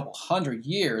about a couple hundred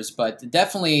years, but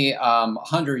definitely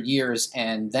 100 years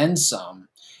and then some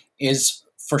is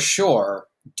for sure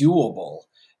doable.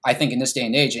 I think in this day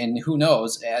and age, and who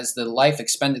knows, as the life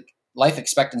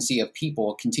expectancy of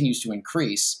people continues to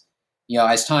increase,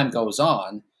 as time goes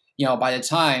on, by the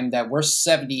time that we're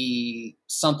 70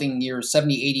 something years,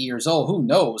 70, 80 years old, who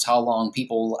knows how long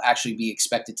people will actually be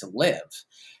expected to live.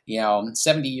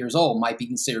 70 years old might be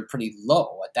considered pretty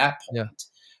low at that Yeah. point.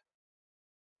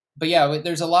 But yeah,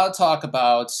 there's a lot of talk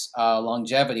about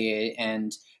longevity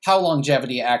and how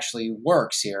longevity actually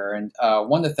works here. And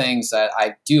one of the things that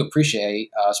I do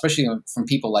appreciate, especially from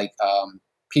people like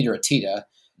Peter Atita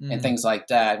and Mm. things like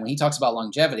that, when he talks about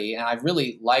longevity, and I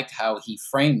really liked how he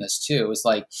framed this too. It's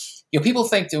like, people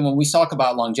think that when we talk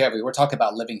about longevity, we're talking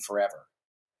about living forever.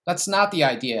 That's not the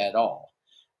idea at all.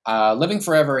 Living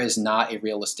forever is not a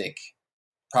realistic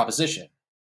proposition.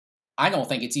 I don't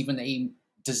think it's even a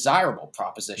desirable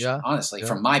proposition, Yeah. honestly, Yeah.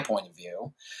 from my point of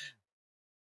view.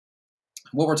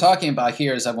 What we're talking about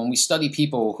here is that when we study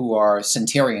people who are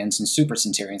centurions and super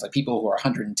centurions, like people who are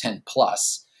 110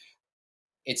 plus,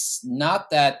 it's not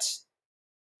that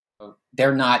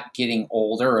they're not getting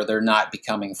older or they're not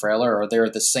becoming frailer or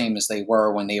they're the same as they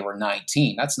were when they were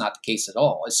 19. That's not the case at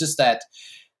all. It's just that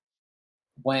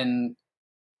when,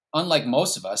 unlike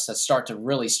most of us that start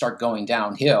going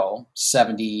downhill,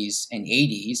 70s and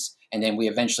 80s, and then we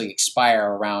eventually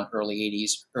expire around early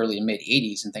 80s, early to mid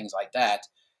 80s, and things like that,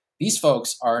 these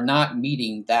folks are not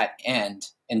meeting that end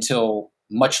until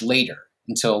much later.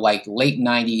 until like late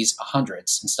 90s,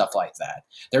 hundreds, and stuff like that.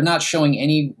 They're not showing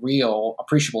any real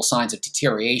appreciable signs of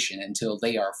deterioration until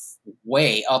they are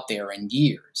way up there in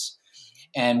years.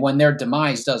 And when their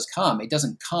demise does come, it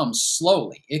doesn't come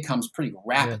slowly. It comes pretty Yeah.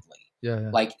 rapidly. Yeah. Yeah.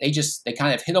 Like they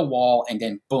kind of hit a wall and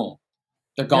then boom,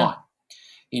 they're Yeah. gone.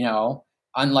 You know,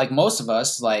 unlike most of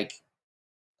us, like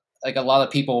a lot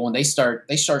of people when they start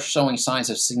showing signs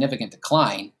of significant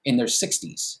decline in their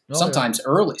 60s, Oh yeah. Oh, sometimes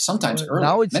yeah. earlier,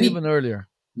 Now it's even earlier.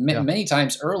 Yeah. many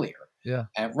times earlier. Yeah.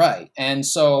 And right. And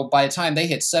so by the time they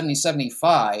hit 70,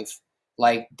 75,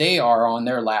 like they are on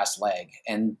their last leg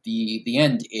and the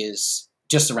end is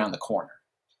just around the corner.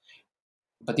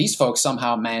 But these folks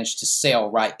somehow managed to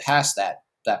sail right past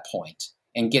that point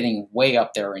and getting way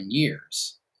up there in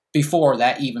years before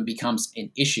that even becomes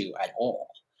an issue at all.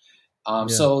 Yeah.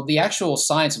 So the actual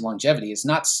science of longevity is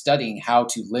not studying how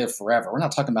to live forever. We're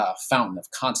not talking about a fountain of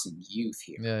constant youth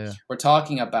here. Yeah. Yeah. We're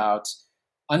talking about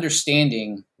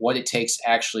understanding what it takes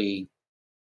actually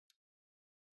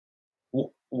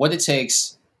what it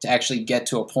takes to actually get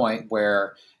to a point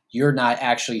where you're not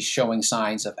actually showing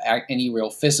signs of any real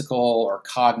physical or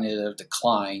cognitive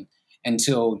decline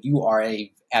until you are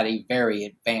at a very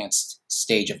advanced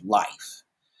stage of life.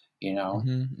 You know,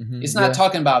 it's not Yeah.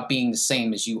 talking about being the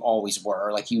same as you always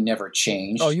were, like you never Oh,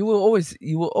 changed. you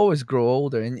will always grow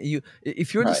older, and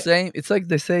if you're the Right, same, it's like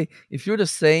they say, if you're the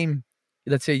same,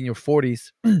 let's say in your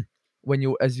 40s, when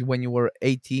you were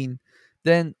 18,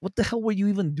 then what the hell were you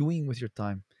even doing with your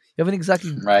time? You haven't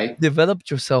exactly right, developed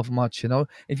yourself much, you know.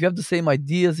 If you have the same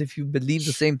ideas, if you believe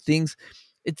the same things,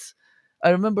 it's. I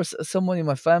remember someone in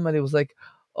my family was like,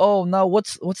 "Oh, now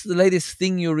what's the latest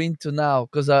thing you're into now?"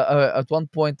 Because at one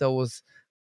point I was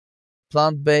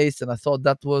plant based, and I thought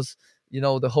that was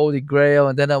the holy grail.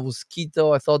 And then I was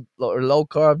keto. I thought or low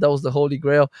carb, that was the holy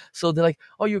grail. So they're like,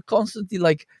 "Oh, you're constantly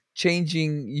like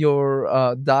changing your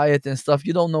diet and stuff.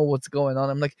 You don't know what's going on."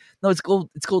 I'm like, "No, it's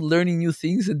called learning new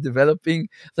things and developing."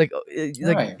 right,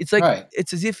 It's like right,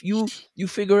 it's as if you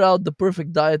figure out the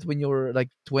perfect diet when you're like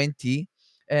 20,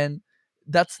 and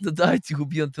that's the diet you will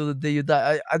be until the day you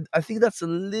die. I think that's a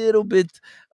little bit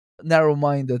narrow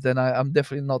minded, and I'm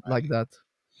definitely not like right, that.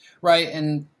 right.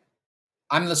 And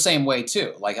I'm the same way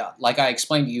too. Like I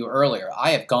explained to you earlier,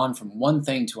 I have gone from one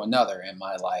thing to another in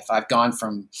my life. I've gone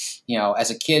from, as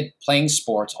a kid playing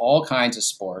sports, all kinds of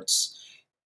sports,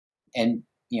 and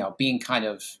being kind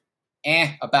of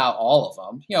about all of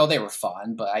them. They were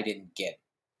fun, but I didn't get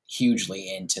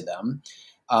hugely into them.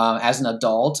 As an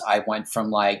adult, I went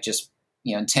from like just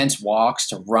intense walks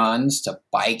to runs to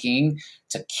biking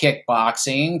to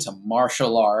kickboxing to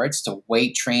martial arts to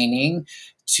weight training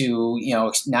to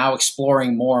now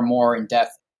exploring more and more in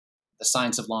depth the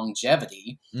science of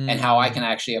longevity and how I Mm. can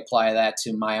actually apply that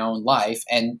to my own life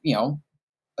and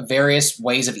various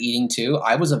ways of eating too.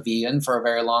 I was a vegan for a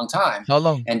very long time, How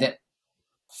long? and then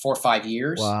 4 or 5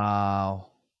 years,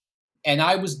 Wow. and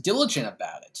I was diligent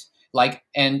about it. Like,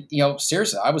 and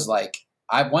seriously, I was like,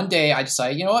 I one day I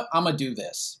decided, you know what, I'm gonna do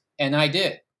this, and I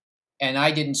did, and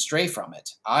I didn't stray from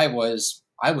it. I was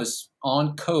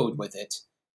on code with it,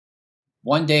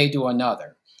 one day to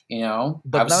another. I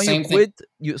But was now the you same thing,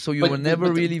 quit. So you were but never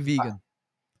really vegan.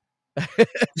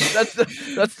 That's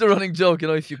the running joke.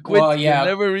 If you quit, well, you're yeah.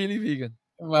 never really vegan.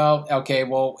 Well, okay.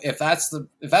 Well, if that's the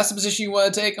position you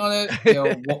want to take on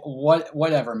it,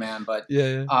 whatever, man. But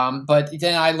Yeah, yeah. but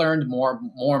then I learned more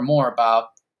and more about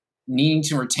needing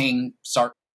to retain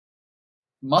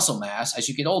muscle mass as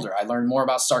you get older. I learned more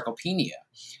about sarcopenia.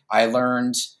 I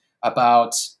learned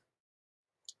about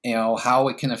how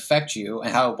it can affect you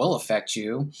and how it will affect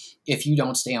you if you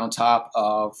don't stay on top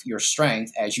of your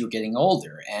strength as you're getting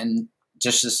older. And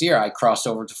just this year I crossed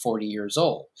over to 40 years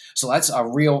old, so that's a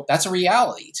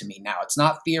reality to me now. It's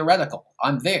not theoretical.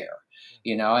 I'm there.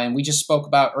 And we just spoke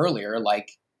about earlier,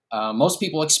 like, most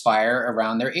people expire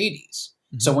around their 80s.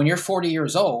 So Hmm. when you're 40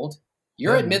 years old,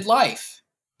 you're Yeah, at man. midlife.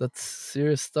 That's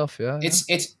serious stuff. Yeah, yeah.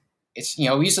 It's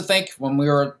we used to think when we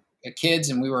were kids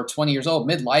and we were 20 years old,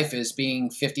 midlife is being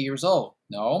 50 years old.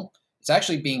 No, it's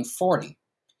actually being 40.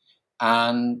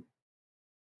 And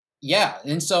yeah,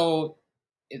 and so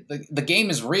the game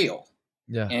is real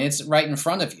Yeah. and it's right in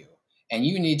front of you, and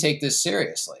you need to take this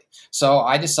seriously. So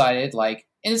I decided, like,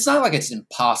 and it's not like it's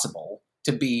impossible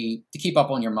to keep up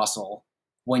on your muscle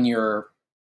when you're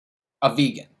a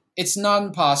vegan. It's not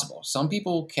impossible. Some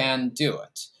people can do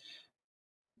it.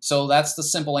 So that's the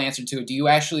simple answer to it. Do you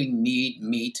actually need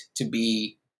meat to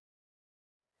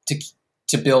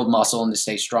to build muscle and to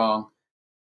stay strong?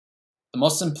 The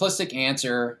most simplistic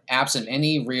answer, absent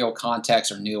any real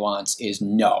context or nuance, is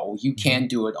no. You Hmm. can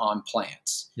do it on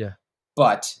plants. Yeah.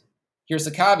 But here's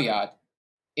the caveat: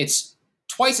 it's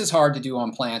twice as hard to do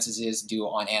on plants as it is to do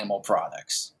on animal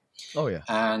products. Oh yeah.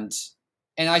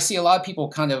 And I see a lot of people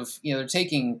kind of, they're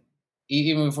taking,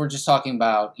 even if we're just talking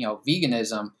about,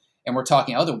 veganism, and we're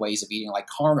talking other ways of eating like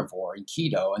carnivore and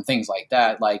keto and things like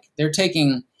that, like they're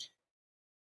taking,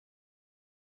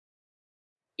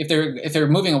 if they're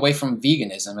moving away from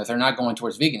veganism, if they're not going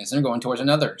towards veganism, they're going towards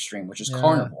another extreme, which is Yeah.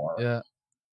 carnivore. Yeah.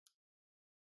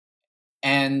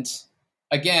 And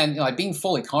again, like being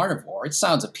fully carnivore, it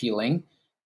sounds appealing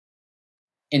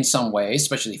in some ways,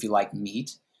 especially if you like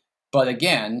meat. But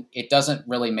again, it doesn't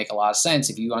really make a lot of sense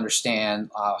if you understand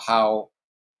how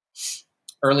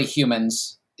early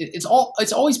humans. It's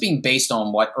always being based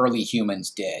on what early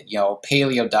humans did.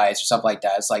 Paleo diets or stuff like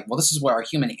that. It's like, well, this is what our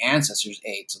human ancestors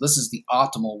ate, so this is the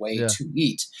optimal way Yeah. to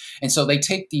eat. And so they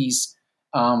take these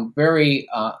very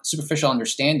superficial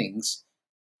understandings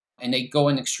and they go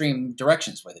in extreme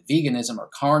directions with it, veganism or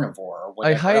carnivore or I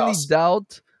whatever highly else.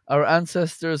 doubt our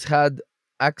ancestors had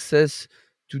access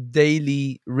to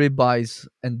daily ribeyes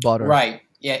and butter, Right.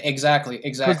 Yeah. Exactly. because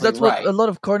Exactly. that's what a Right. lot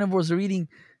of carnivores are eating.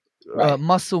 Right.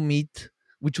 Muscle meat,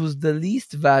 which was the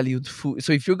least valued food.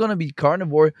 So if you're gonna be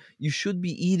carnivore, you should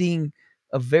be eating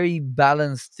a very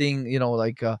balanced thing.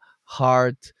 Like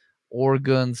heart,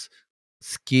 organs,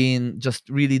 skin, just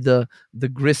really the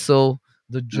gristle,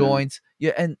 the Mm. joints.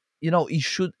 Yeah, and you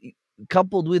should,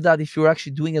 coupled with that, if you're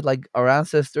actually doing it like our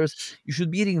ancestors, you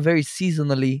should be eating very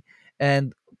seasonally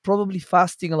and probably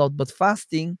fasting a lot. But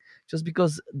fasting, just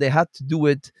because they had to do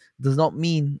it, does not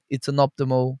mean it's an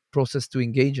optimal process to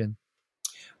engage in.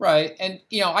 Right. And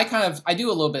I do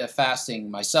a little bit of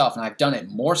fasting myself, and I've done it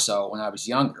more so when I was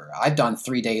younger. I've done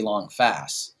 3 day long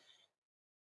fasts.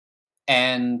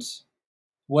 And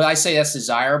would I say that's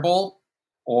desirable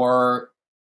or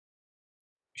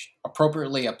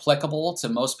appropriately applicable to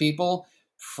most people?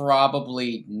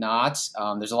 Probably not.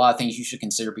 There's a lot of things you should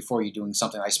consider before you're doing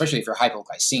something, especially if you're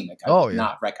hypoglycemic. Oh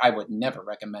yeah. I would never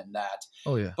recommend that.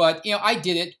 Oh yeah. But I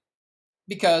did it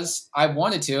because I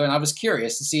wanted to, and I was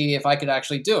curious to see if I could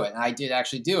actually do it. And I did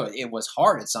actually do it. It was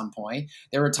hard at some point.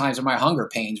 There were times when my hunger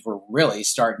pains were really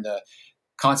starting to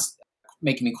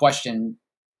make me question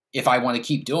if I want to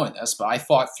keep doing this. But I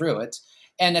fought through it.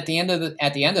 And at the end of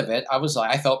it,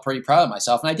 I felt pretty proud of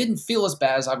myself, and I didn't feel as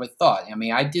bad as I would thought. I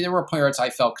mean, there were periods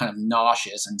I felt kind of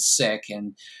nauseous and sick,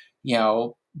 and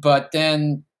but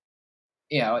then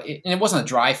and it wasn't a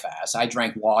dry fast. I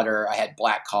drank water. I had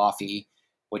black coffee,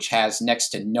 which has next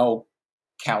to no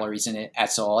calories in it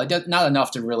at all. It does not enough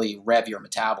to really rev your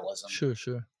metabolism. Sure,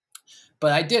 sure.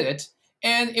 But I did it,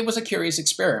 and it was a curious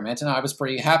experiment, and I was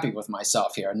pretty happy with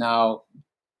myself here. Now,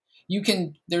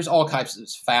 there's all kinds of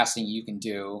fasting you can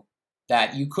do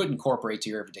that you could incorporate to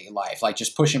your everyday life, like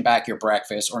just pushing back your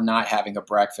breakfast or not having a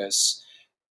breakfast.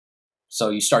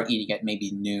 So you start eating at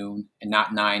maybe noon and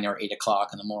not 9 or 8 o'clock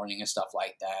in the morning and stuff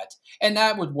like that. And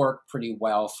that would work pretty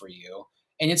well for you.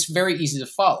 And it's very easy to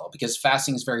follow because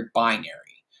fasting is very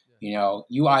binary.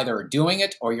 You either are doing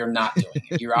it or you're not doing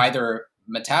it. You're either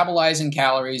metabolizing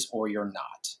calories or you're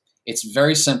not. It's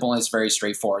very simple and it's very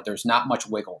straightforward. There's not much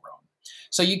wiggle room.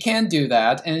 So you can do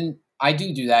that. And I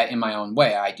do that in my own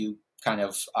way. I do kind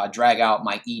of drag out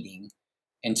my eating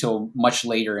until much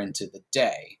later into the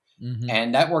day. Hmm.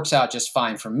 And that works out just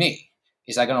fine for me.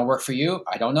 Is that going to work for you?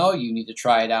 I don't know. You need to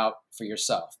try it out for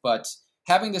yourself. But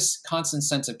having this constant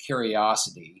sense of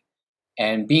curiosity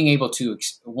and being able to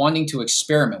wanting to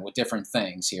experiment with different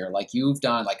things here, like you've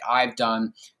done, like I've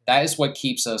done, that is what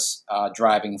keeps us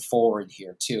driving forward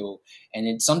here too.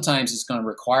 And sometimes it's going to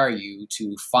require you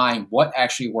to find what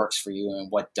actually works for you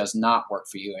and what does not work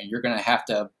for you, and you're going to have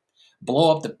to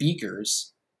blow up the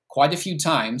beakers quite a few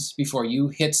times before you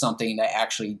hit something that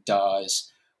actually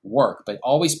does work. But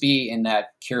always be in that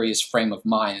curious frame of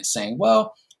mind and saying,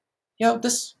 well,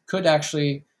 this could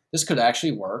actually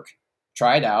work.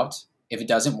 Try it out. If it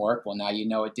doesn't work, well, now you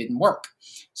know it didn't work.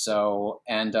 So,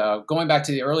 and going back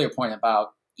to the earlier point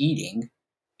about eating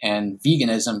and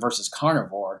veganism versus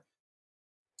carnivore,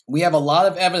 we have a lot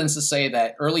of evidence to say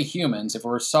that early humans, if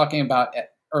we're talking about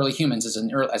early humans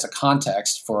as a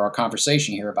context for our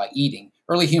conversation here about eating,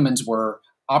 early humans were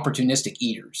opportunistic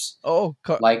eaters. Oh,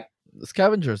 Like,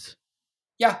 scavengers.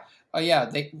 yeah, yeah,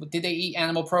 they eat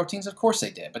animal proteins? Of course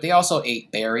they did, but they also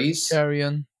ate berries,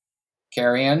 Carrion.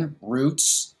 carrion,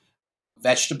 roots,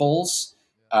 vegetables,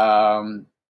 um,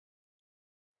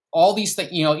 all these things.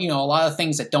 A lot of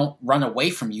things that don't run away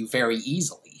from you very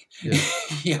easily.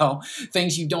 Yeah.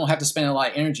 Things you don't have to spend a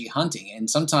lot of energy hunting, and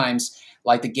sometimes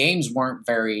like the games weren't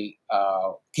very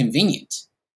convenient.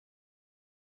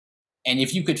 And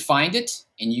if you could find it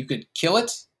and you could kill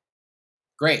it,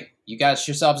 great, you got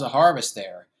yourselves a harvest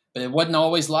there. but it wasn't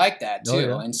always like that Oh too.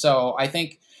 yeah, And so I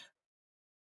think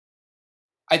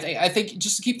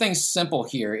just to keep things simple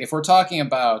here, if we're talking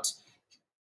about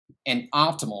an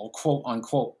optimal, quote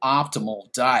unquote,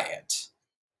 optimal diet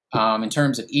in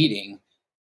terms of eating,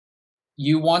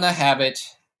 you want to have it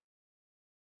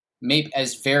maybe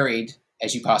as varied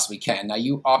as you possibly can. Now,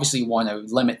 you obviously want to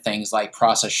limit things like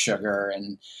processed sugar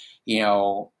and, you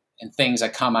know, and things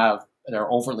that come out of that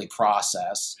are overly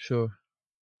processed. sure.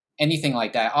 Anything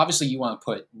like that. Obviously, you want to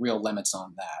put real limits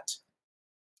on that.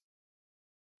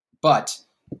 But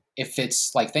if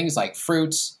it's like things like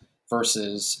fruits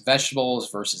versus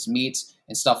vegetables versus meats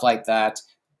and stuff like that,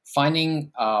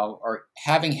 finding or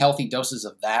having healthy doses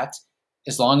of that,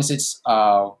 as long as it's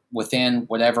within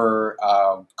whatever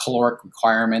caloric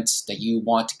requirements that you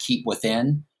want to keep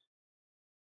within,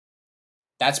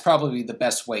 that's probably the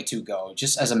best way to go,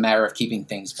 just as a matter of keeping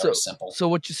things very So simple. so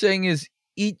what you're saying is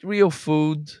eat real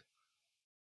food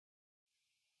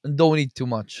and don't eat too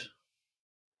much.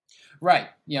 Right.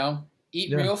 Eat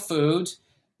Yeah, real food,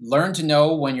 learn to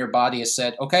know when your body has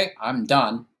said, okay, I'm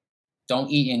done, don't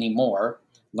eat anymore.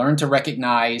 Learn to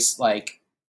recognize, like,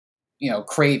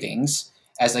 cravings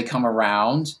as they come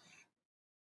around.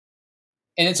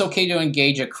 And it's okay to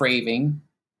engage a craving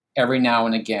every now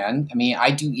and again. I mean,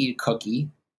 I do eat a cookie.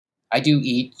 I do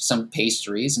eat some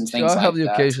pastries and sure. things I have like the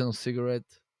that. occasional cigarette.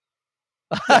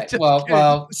 Right. Just Well, kidding.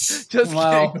 well, Just kidding.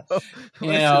 well, No, messing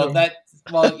around. that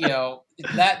well,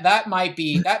 that might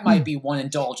be one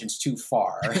indulgence too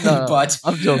far. No, no, But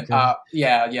I'm joking.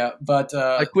 yeah, yeah, but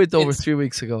I quit over it's 3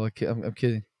 weeks ago. I'm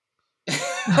kidding.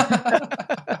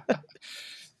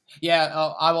 yeah.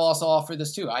 I will also offer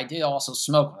this too. I did also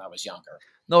smoke when I was younger.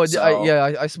 No, So,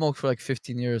 I smoked for like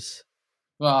 15 years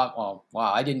well,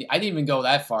 wow. I didn't even go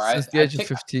that far. I since the I age of picked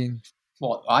 15.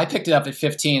 well, I picked it up at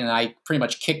 15, and I pretty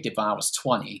much kicked it when I was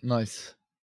 20. Nice.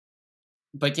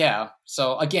 But yeah,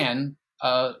 so again,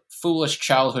 a foolish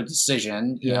childhood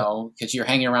decision, Yeah, because you're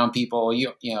hanging around people,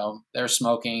 they're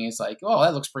smoking. It's like, oh,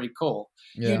 that looks pretty cool.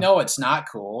 yeah. It's not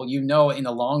cool. In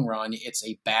the long run, it's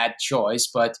a bad choice.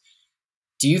 But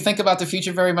do you think about the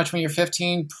future very much when you're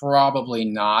 15? Probably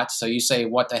not. So you say,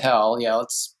 what the hell? Yeah,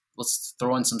 let's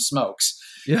throw in some smokes.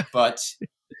 Yeah, But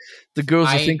the girls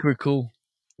will I, think we're cool.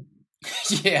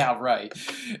 yeah, right.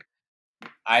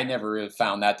 I never really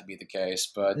found that to be the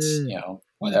case, but Yeah,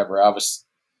 whatever. I was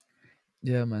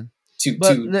yeah, man. too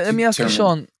But too let too me ask you,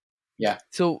 determined. Sean. Yeah.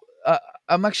 So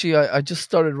I'm actually I just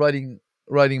started writing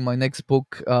my next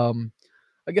book.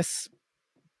 I guess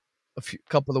a few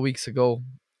couple of weeks ago.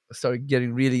 I started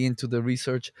getting really into the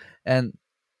research, and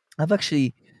I've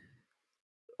actually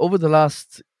over the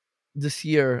last this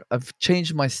year I've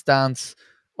changed my stance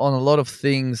on a lot of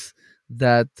things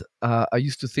that I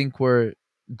used to think were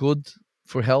good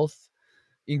for health,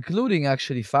 including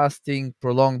actually fasting,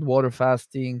 prolonged water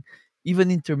fasting,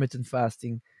 even intermittent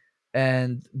fasting,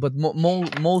 and but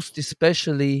most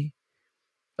especially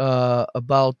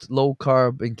about low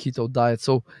carb and keto diet.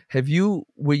 So,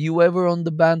 were you ever on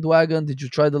the bandwagon? Did you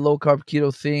try the low carb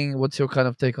keto thing? What's your kind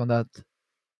of take on that?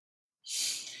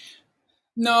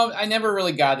 No, I never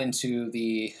really got into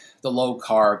the low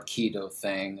carb keto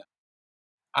thing.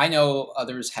 I know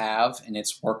others have, and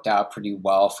it's worked out pretty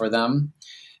well for them.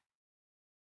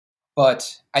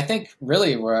 But I think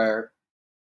really where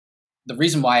the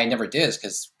reason why I never did is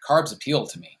because carbs appeal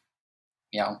to me.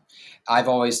 You know, I've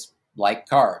always liked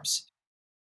carbs.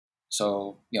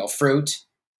 So, fruit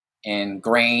and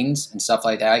grains and stuff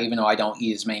like that, even though I don't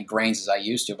eat as many grains as I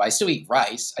used to, but I still eat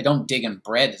rice. I don't dig in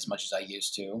bread as much as I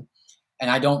used to. And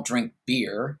I don't drink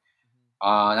beer.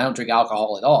 And I don't drink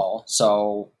alcohol at all.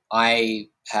 So I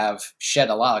have shed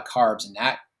a lot of carbs in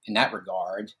that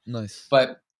regard. Nice.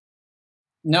 But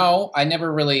no, I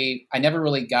never really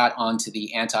got onto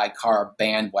the anti-carb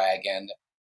bandwagon,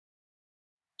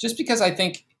 just because I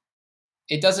think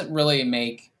it doesn't really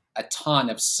make a ton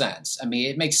of sense. I mean,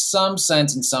 it makes some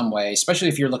sense in some way, especially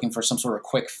if you're looking for some sort of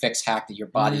quick fix hack that your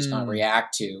body's going to Mm,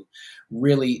 react to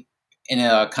really in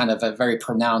a kind of a very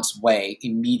pronounced way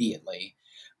immediately.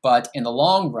 But in the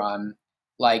long run,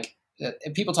 like,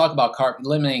 people talk about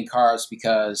eliminating carbs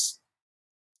because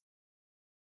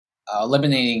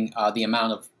eliminating the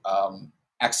amount of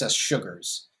excess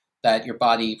sugars that your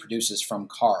body produces from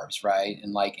carbs, right?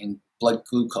 And like in blood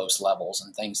glucose levels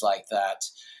and things like that.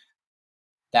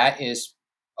 That is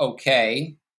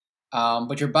okay.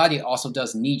 But your body also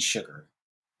does need sugar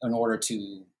in order to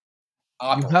you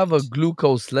have a operate.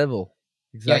 glucose level,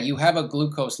 Yeah, you exactly, have a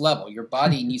glucose level. Your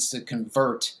body needs to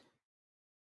convert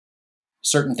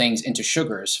certain things into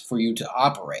sugars for you to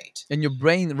operate. and your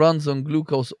brain runs on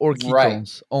glucose or Right.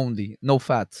 ketones only, no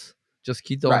fats. just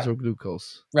ketones Right. or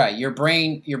glucose. Right. Your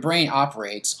brain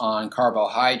operates on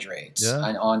carbohydrates Yeah.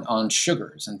 and on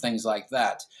sugars and things like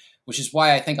that. Which is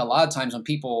why I think a lot of times when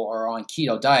people are on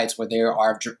keto diets where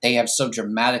they have so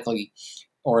dramatically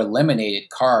or eliminated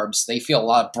carbs, they feel a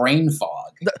lot of brain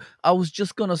fog. I was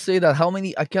just gonna say that how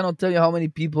many I cannot tell you how many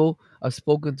people I've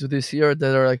spoken to this year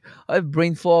that are like, I have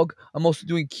brain fog. I'm also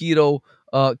doing keto.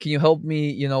 Can you help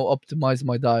me? Optimize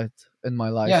my diet and my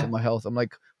life and Yeah, my health. I'm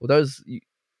like, well,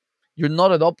 you're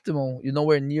not at optimal. You're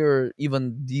nowhere near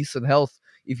even decent health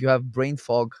if you have brain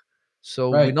fog.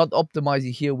 So we're right. not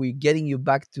optimizing here. We're getting you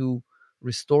back to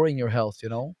restoring your health.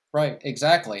 Right,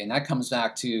 exactly. And that comes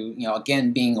back to,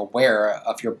 again, being aware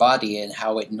of your body and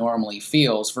how it normally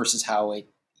feels versus how it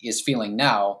is feeling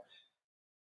now.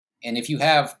 And if you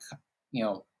have,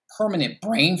 permanent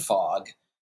brain fog,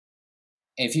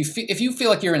 if you feel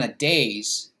like you're in a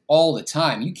daze all the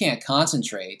time, you can't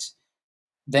concentrate,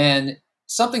 then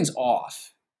something's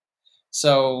off.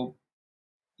 So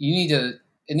you need to,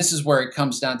 and this is where it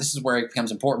comes down, this is where it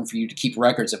becomes important for you to keep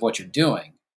records of what you're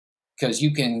doing because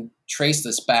you can trace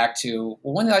this back to,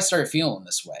 well, when did I start feeling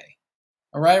this way?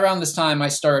 Right around this time, I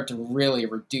started to really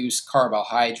reduce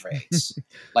carbohydrates,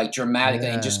 like dramatically,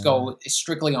 and just Yeah. go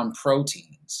strictly on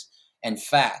proteins and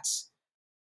fats.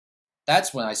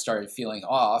 That's when I started feeling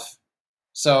off.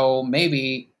 So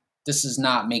maybe this is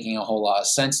not making a whole lot of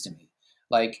sense to me.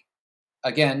 Like,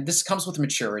 again, this comes with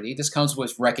maturity, this comes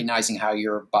with recognizing how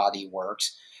your body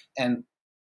works. And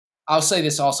I'll say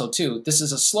this also, too, this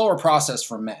is a slower process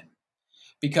for men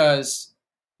because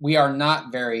we are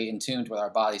not very in tune with our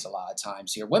bodies a lot of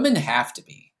times here. Women have to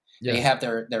be. They Yeah. have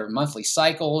their monthly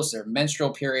cycles, their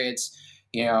menstrual periods.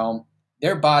 You know,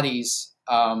 their bodies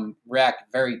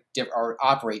react or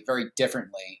operate very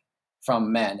differently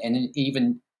from men, and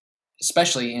even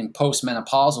especially in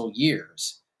postmenopausal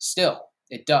years. Still,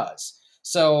 it does.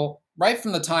 So right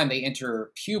from the time they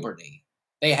enter puberty,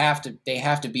 they have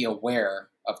to be aware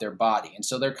of their body, and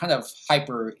so they're kind of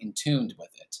hyper in tuned with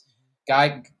it.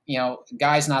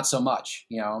 Guys not so much.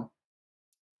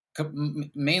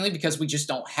 Mainly because we just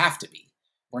don't have to be.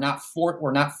 We're not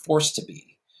forced to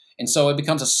be, and so it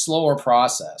becomes a slower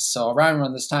process. So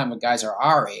around this time, when guys are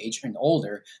our age and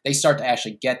older, they start to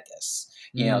actually get this.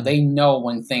 Mm. They know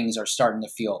when things are starting to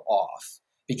feel off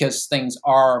because things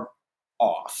are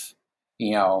off.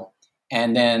 You know,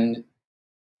 and then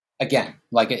again,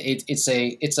 like it's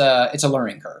a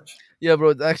learning curve. Yeah,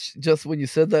 bro. Actually, just when you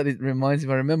said that, it reminds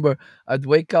me. I remember I'd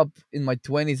wake up in my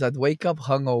 20s. I'd wake up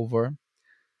hungover.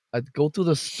 I'd go to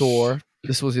the store.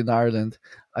 This was in Ireland.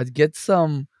 I'd get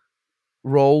some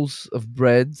rolls of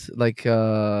bread, like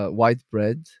white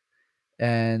bread,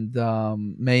 and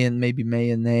maybe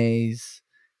mayonnaise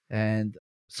and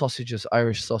sausages,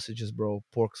 Irish sausages, bro,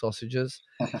 pork sausages.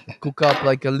 Cook up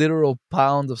like a literal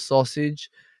pound of sausage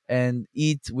and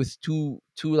eat with two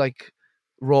like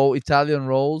raw Italian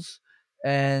rolls,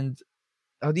 and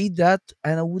I'd eat that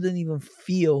and I wouldn't even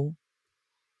feel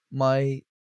my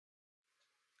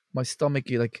stomach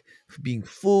like being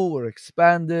full or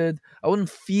expanded. I wouldn't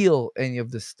feel any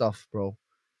of this stuff, bro.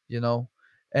 You know,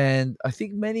 and I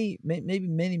think maybe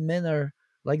many men are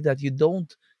like that. You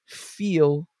don't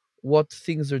feel what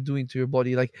things are doing to your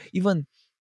body. Like even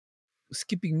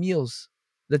skipping meals.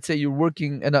 Let's say you're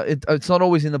working, and it's not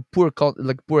always in a poor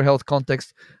health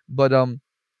context, but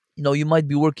you might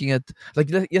be working at like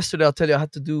yesterday. I'll tell you, I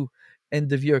had to do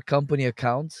end of year company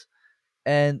accounts,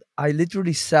 and I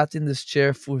literally sat in this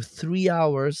chair for 3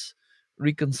 hours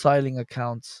reconciling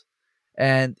accounts.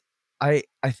 And I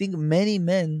think many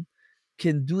men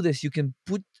can do this. You can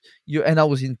put your and I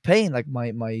was in pain, like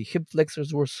my hip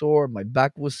flexors were sore, my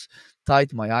back was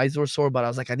tight, my eyes were sore, but I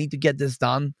was like, I need to get this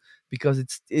done because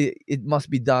it must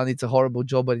be done. It's a horrible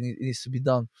job, but it needs to be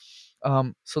done.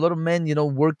 So a lot of men,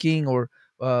 working or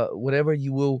whatever,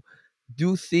 you will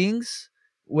do things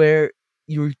where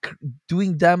you're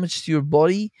doing damage to your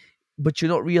body, but you're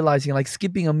not realizing. Like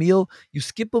skipping a meal, you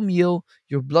skip a meal,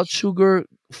 your blood sugar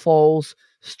falls,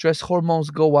 stress hormones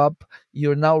go up.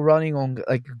 You're now running on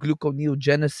like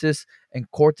gluconeogenesis and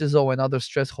cortisol and other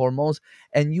stress hormones,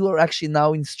 and you are actually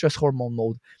now in stress hormone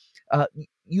mode.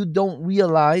 You don't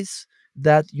realize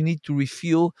that you need to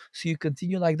refuel, so you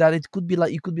continue like that. It could be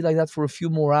like you could be like that for a few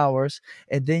more hours,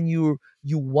 and then you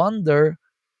wonder,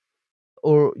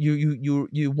 or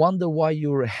you wonder why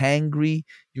you're hangry,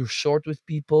 you're short with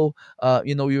people,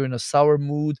 you're in a sour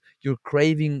mood, you're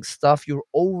craving stuff, you're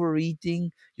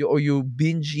overeating, or you're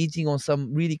binge eating on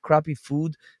some really crappy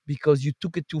food because you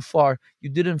took it too far. You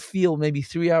didn't feel maybe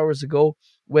 3 hours ago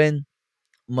when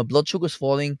my blood sugar's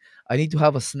falling. I need to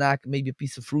have a snack, maybe a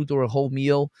piece of fruit or a whole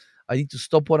meal. I need to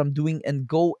stop what I'm doing and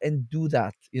go and do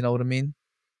that. You know what I mean?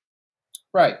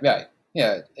 Right, right.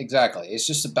 Yeah, exactly. It's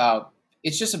just about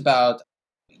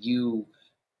you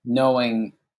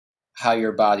knowing how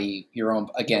your body, your own,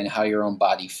 again, how your own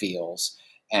body feels,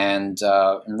 and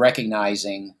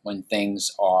recognizing when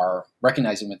things are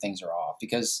off,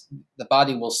 because the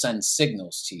body will send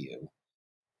signals to you,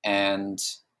 and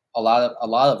a lot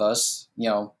of us,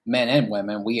 men and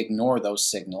women, we ignore those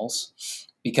signals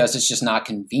because it's just not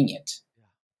convenient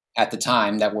at the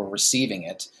time that we're receiving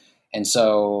it. And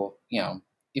so,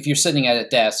 if you're sitting at a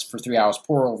desk for 3 hours,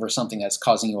 pour over something that's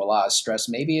causing you a lot of stress,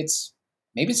 maybe it's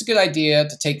a good idea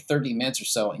to take 30 minutes or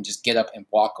so and just get up and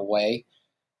walk away,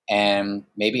 and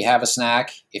maybe have a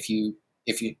snack if your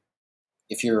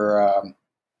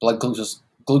blood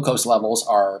glucose levels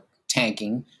are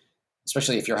tanking,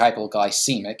 especially if you're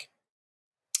hypoglycemic,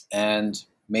 and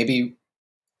maybe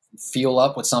fuel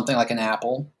up with something like an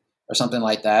apple or something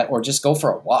like that, or just go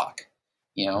for a walk.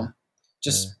 You Yeah. know, Yeah.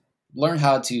 just learn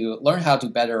how to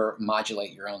better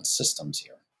modulate your own systems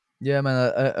here. Yeah,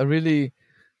 man. I really,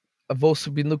 I've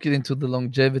also been looking into the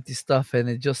longevity stuff, and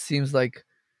it just seems like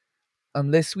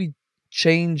unless we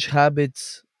change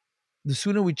habits, the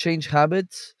sooner we change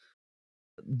habits,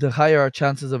 the higher our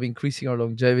chances of increasing our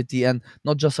longevity, and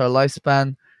not just our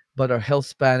lifespan, but our health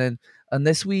span. And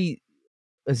unless we,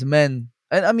 as men,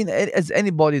 and I mean, as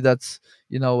anybody that's,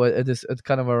 at this, at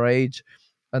kind of our age,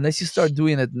 unless you start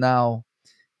doing it now,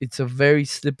 it's a very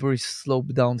slippery slope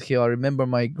downhill. I remember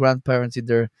my grandparents in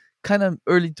their kind of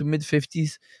early to mid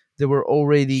 50s, they were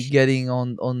already getting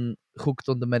on hooked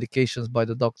on the medications by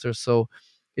the doctor. So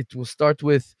it will start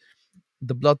with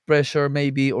the blood pressure,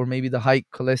 maybe, or maybe the high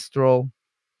cholesterol,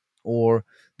 or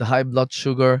the high blood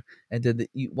sugar, and then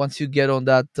once you get on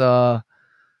that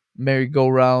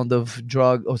merry-go-round of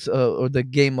drug, or the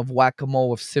game of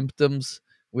whack-a-mole of symptoms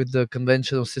with the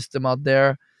conventional system out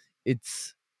there,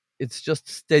 it's it's just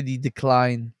steady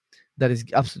decline that is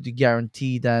absolutely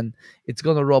guaranteed, and it's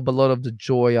gonna rob a lot of the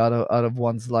joy out of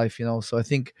one's life. So I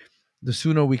think the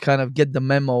sooner we kind of get the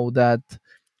memo that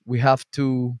we have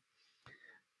to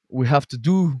we have to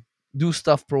do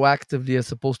stuff proactively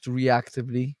as opposed to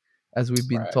reactively, as we've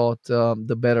been Right, taught,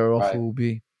 the better off right. we'll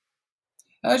be.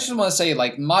 I just want to say,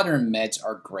 like, modern meds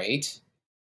are great.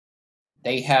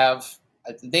 They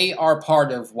are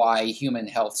part of why human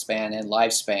health span and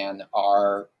lifespan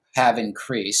are have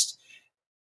increased.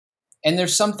 And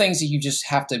there's some things that you just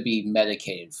have to be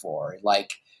medicated for.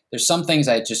 Like, there's some things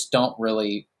that just don't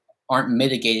really aren't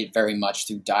mitigated very much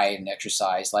through diet and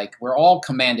exercise. Like, we're all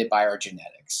commanded by our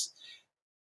genetics.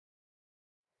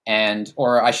 And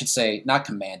or I should say, not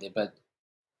commanded, but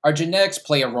our genetics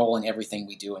play a role in everything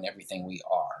we do and everything we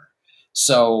are.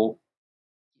 So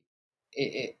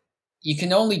it you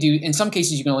can only do in some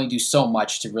cases you can only do so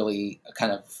much to really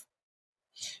kind of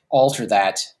alter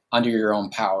that under your own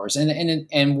powers.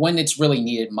 And when it's really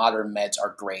needed, modern meds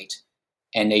are great,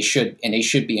 and they should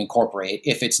be incorporated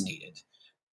if it's needed.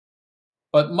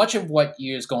 But much of what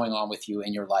is going on with you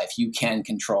in your life, you can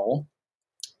control.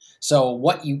 So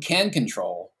what you can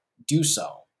control, do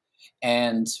so.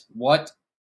 And what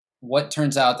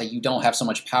turns out that you don't have so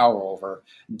much power over,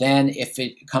 then if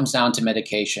it comes down to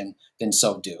medication, then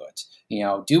so do it.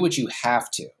 Do what you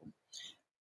have to.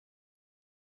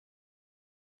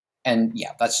 And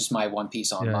yeah, that's just my one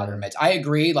piece on Yeah, modern yeah, meds. I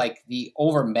agree, like the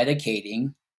over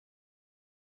medicating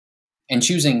and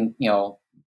choosing,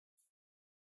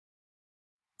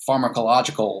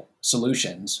 pharmacological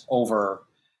solutions over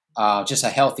just a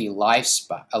healthy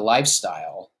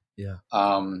lifestyle. yeah,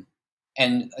 Um,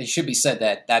 and it should be said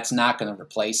that that's not going to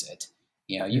replace it.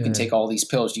 You can yeah, take all these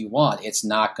pills you want. It's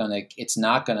not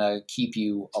gonna keep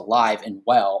you alive and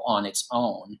well on its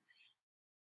own.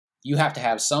 You have to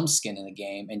have some skin in the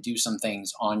game and do some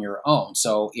things on your own.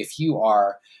 So if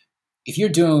you're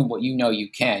doing what you know you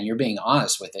can, you're being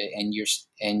honest with it, and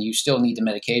you still need the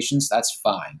medications, that's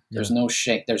fine. There's yeah, no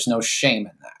shame. There's no shame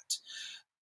in that.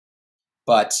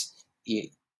 But you,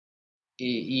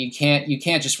 you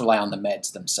can't just rely on the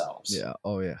meds themselves. yeah.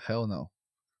 Oh yeah, hell no.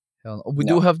 Hell no. We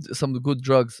do No. have some good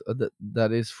drugs,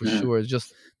 that is for Mhm. sure. It's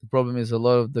just the problem is a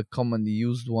lot of the commonly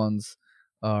used ones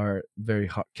are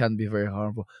can be very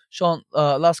harmful. Sean,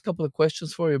 last couple of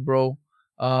questions for you, bro.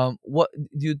 What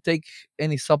do you take?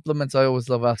 Any supplements? I always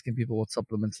love asking people what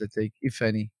supplements they take, if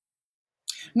any.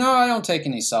 No, I don't take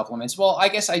any supplements. Well, I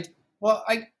guess I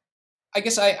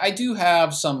do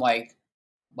have some like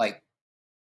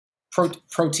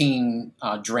protein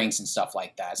drinks and stuff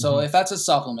like that. So Hmm. if that's a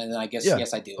supplement, then I guess Yeah.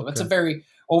 yes, I do. If it's a Okay. very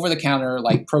over the counter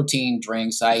like protein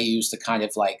drinks, I use to kind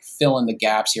of like fill in the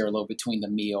gaps here a little between the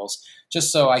meals, just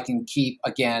so I can keep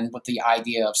again with the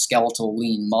idea of skeletal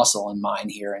lean muscle in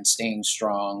mind here and staying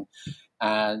strong,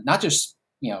 not just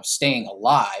staying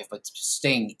alive, but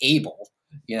staying able.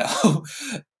 You know,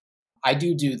 I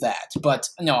do that, but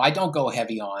no, I don't go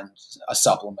heavy on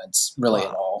supplements really at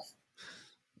Wow. all.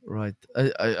 Right.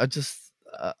 I just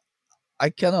I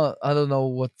cannot. I don't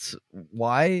know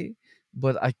why,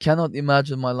 but I cannot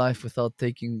imagine my life without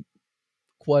taking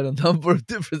quite a number of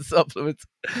different supplements.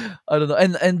 I don't know.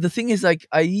 And the thing is, like,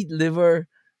 I eat liver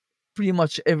pretty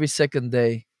much every second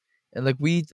day, and like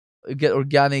we eat, get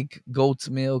organic goat's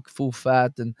milk, full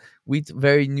fat, and we eat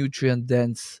very nutrient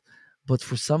dense. But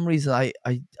for some reason, I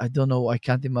don't know. I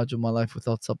can't imagine my life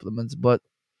without supplements. But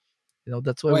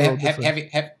that's why Well, we're all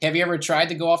different. have you ever tried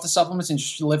to go off the supplements and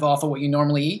just live off of what you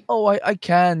normally eat? Oh, I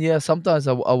can. Yeah, sometimes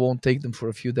I won't take them for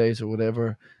a few days or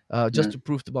whatever, just to Mm.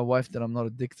 prove to my wife that I'm not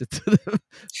addicted to them.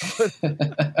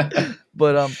 but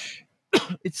but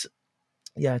it's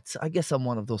yeah, it's I guess I'm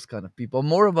one of those kind of people. I'm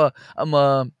more of a I'm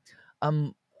a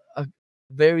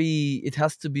very it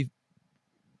has to be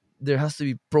there has to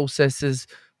be processes,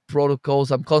 protocols.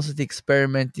 I'm constantly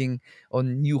experimenting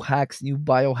on new hacks, new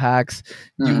biohacks,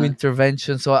 new Mhm.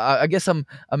 interventions. So I guess I'm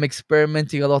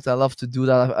experimenting a lot. I love to do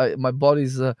that. My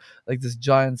body's like this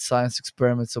giant science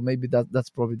experiment. So maybe that's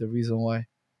probably the reason why.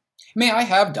 I mean, I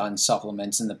have done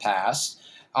supplements in the past.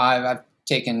 I've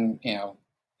taken,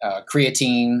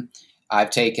 creatine. I've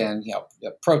taken,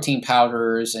 protein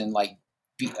powders and like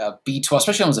B12.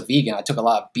 Especially when I was a vegan, I took a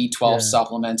lot of B12 Yeah,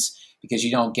 supplements because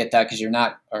you don't get that because you're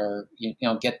not, or you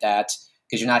don't get that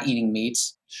because you're not eating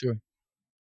meats. sure.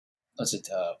 What's it?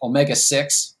 Omega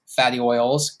 6 fatty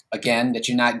oils again that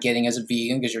you're not getting as a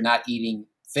vegan because you're not eating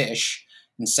fish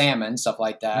and salmon stuff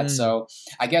like that. Mm, So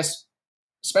I guess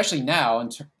especially now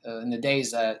in the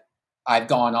days that I've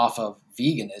gone off of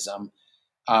veganism,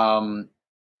 um,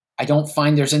 I don't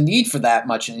find there's a need for that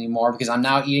much anymore because I'm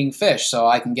now eating fish, so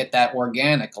I can get that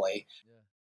organically. yeah,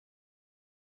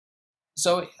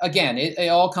 So again, it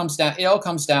all comes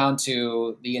down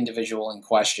to the individual in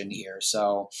question here.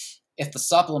 So if the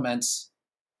supplements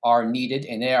are needed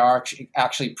and they are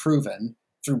actually proven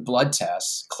through blood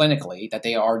tests clinically that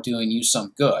they are doing you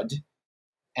some good,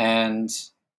 and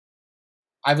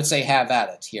I would say have at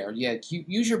it here. Yeah,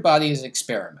 use your body as an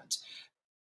experiment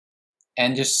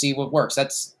and just see what works.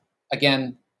 That's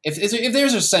again, if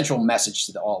there's a central message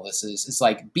to all this is, it's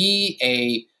like be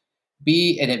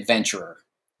an adventurer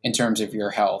in terms of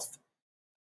your health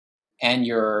and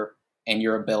your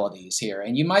abilities here,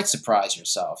 and you might surprise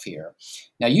yourself here.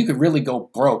 Now, you could really go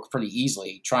broke pretty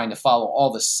easily trying to follow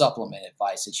all the supplement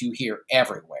advice that you hear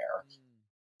everywhere,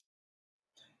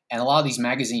 and a lot of these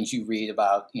magazines you read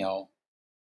about,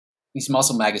 these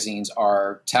muscle magazines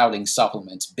are touting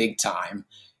supplements big time,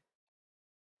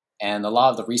 and a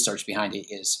lot of the research behind it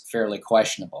is fairly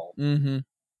questionable mm-hmm.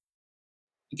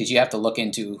 because you have to look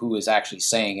into who is actually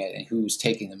saying it and who's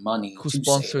taking the money Who to say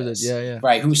sponsored it? this, Yeah, yeah,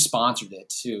 right? Who sponsored it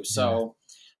too. yeah, So,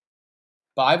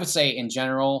 but I would say in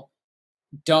general,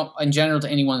 don't in general to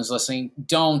anyone who's listening,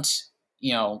 don't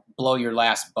blow your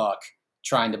last buck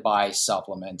trying to buy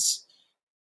supplements.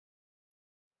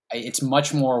 It's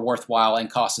much more worthwhile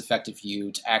and cost effective for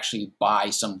you to actually buy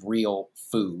some real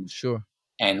food sure.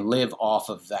 and live off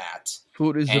of that.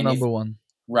 Food is the And if number one.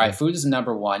 right, Yeah, food is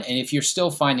number one. And if you're still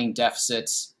finding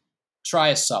deficits, try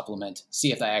a supplement,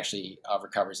 see if that actually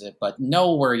recovers it. But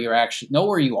know where you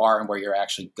are and where you're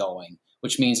actually going,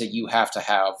 which means that you have to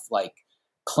have like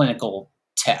clinical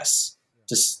tests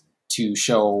to to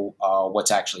show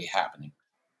what's actually happening.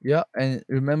 yeah. And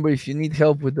remember, if you need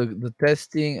help with the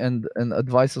testing and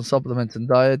advice on supplements and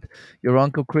diet, your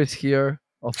uncle Chris here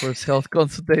offers health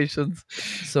consultations.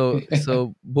 So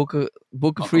book a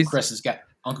Uncle free. Chris has got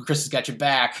Uncle Chris has got your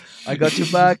back. I got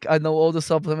your back. I know all the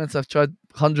supplements. I've tried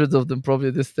hundreds of them probably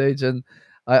at this stage, and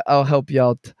I'll help you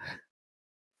out.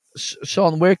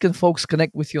 Sean, where can folks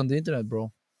connect with you on the internet,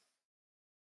 bro?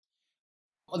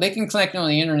 Well, they can connect on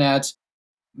the internet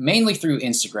mainly through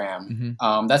Instagram.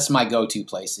 Hmm. That's my go-to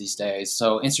place these days.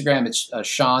 So Instagram, it's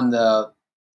Sean the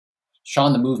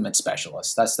Movement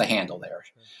Specialist. That's the handle there.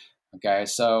 Okay,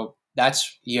 so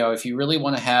that's if you really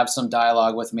want to have some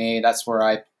dialogue with me, that's where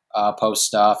I post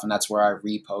stuff, and that's where I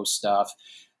repost stuff.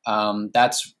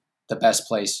 That's the best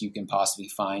place you can possibly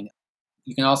find.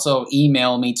 You can also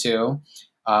email me too.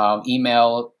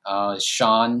 Email is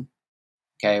Sean.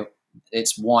 Okay,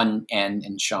 it's one N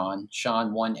in Sean.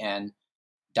 Sean one N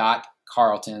dot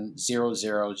Carlton 00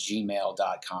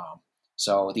 gmail.com.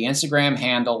 So the Instagram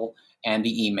handle and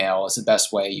the email is the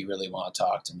best way you really want to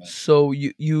talk to me. So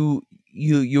you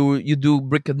do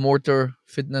brick and mortar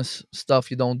fitness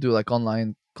stuff. You don't do like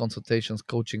online consultations,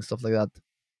 coaching, stuff like that.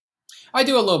 I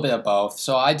do a little bit of both.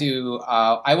 So I do.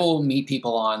 I will meet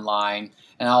people online,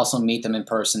 and I also meet them in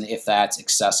person if that's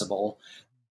accessible.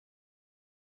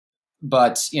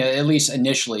 But at least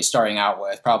initially, starting out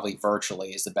with probably virtually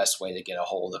is the best way to get a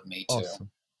hold of me too. Awesome.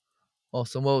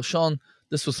 Awesome. Well, Sean,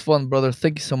 this was fun, brother.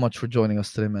 Thank you so much for joining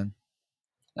us today, man.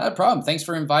 Not a problem. Thanks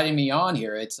for inviting me on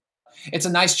here. It's a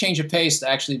nice change of pace to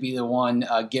actually be the one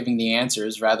giving the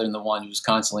answers rather than the one who's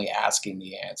constantly asking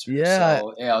the answers. Yeah,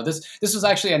 So this was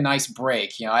actually a nice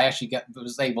break. I actually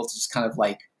was able to just kind of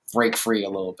like break free a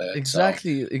little bit. So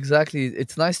exactly, exactly.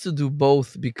 It's nice to do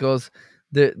both because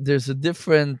there's a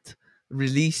different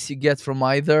release you get from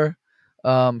either.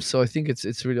 So I think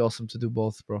it's really awesome to do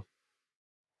both, bro.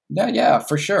 yeah,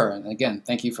 for sure. And again,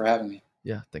 thank you for having me.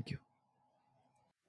 Yeah, thank you.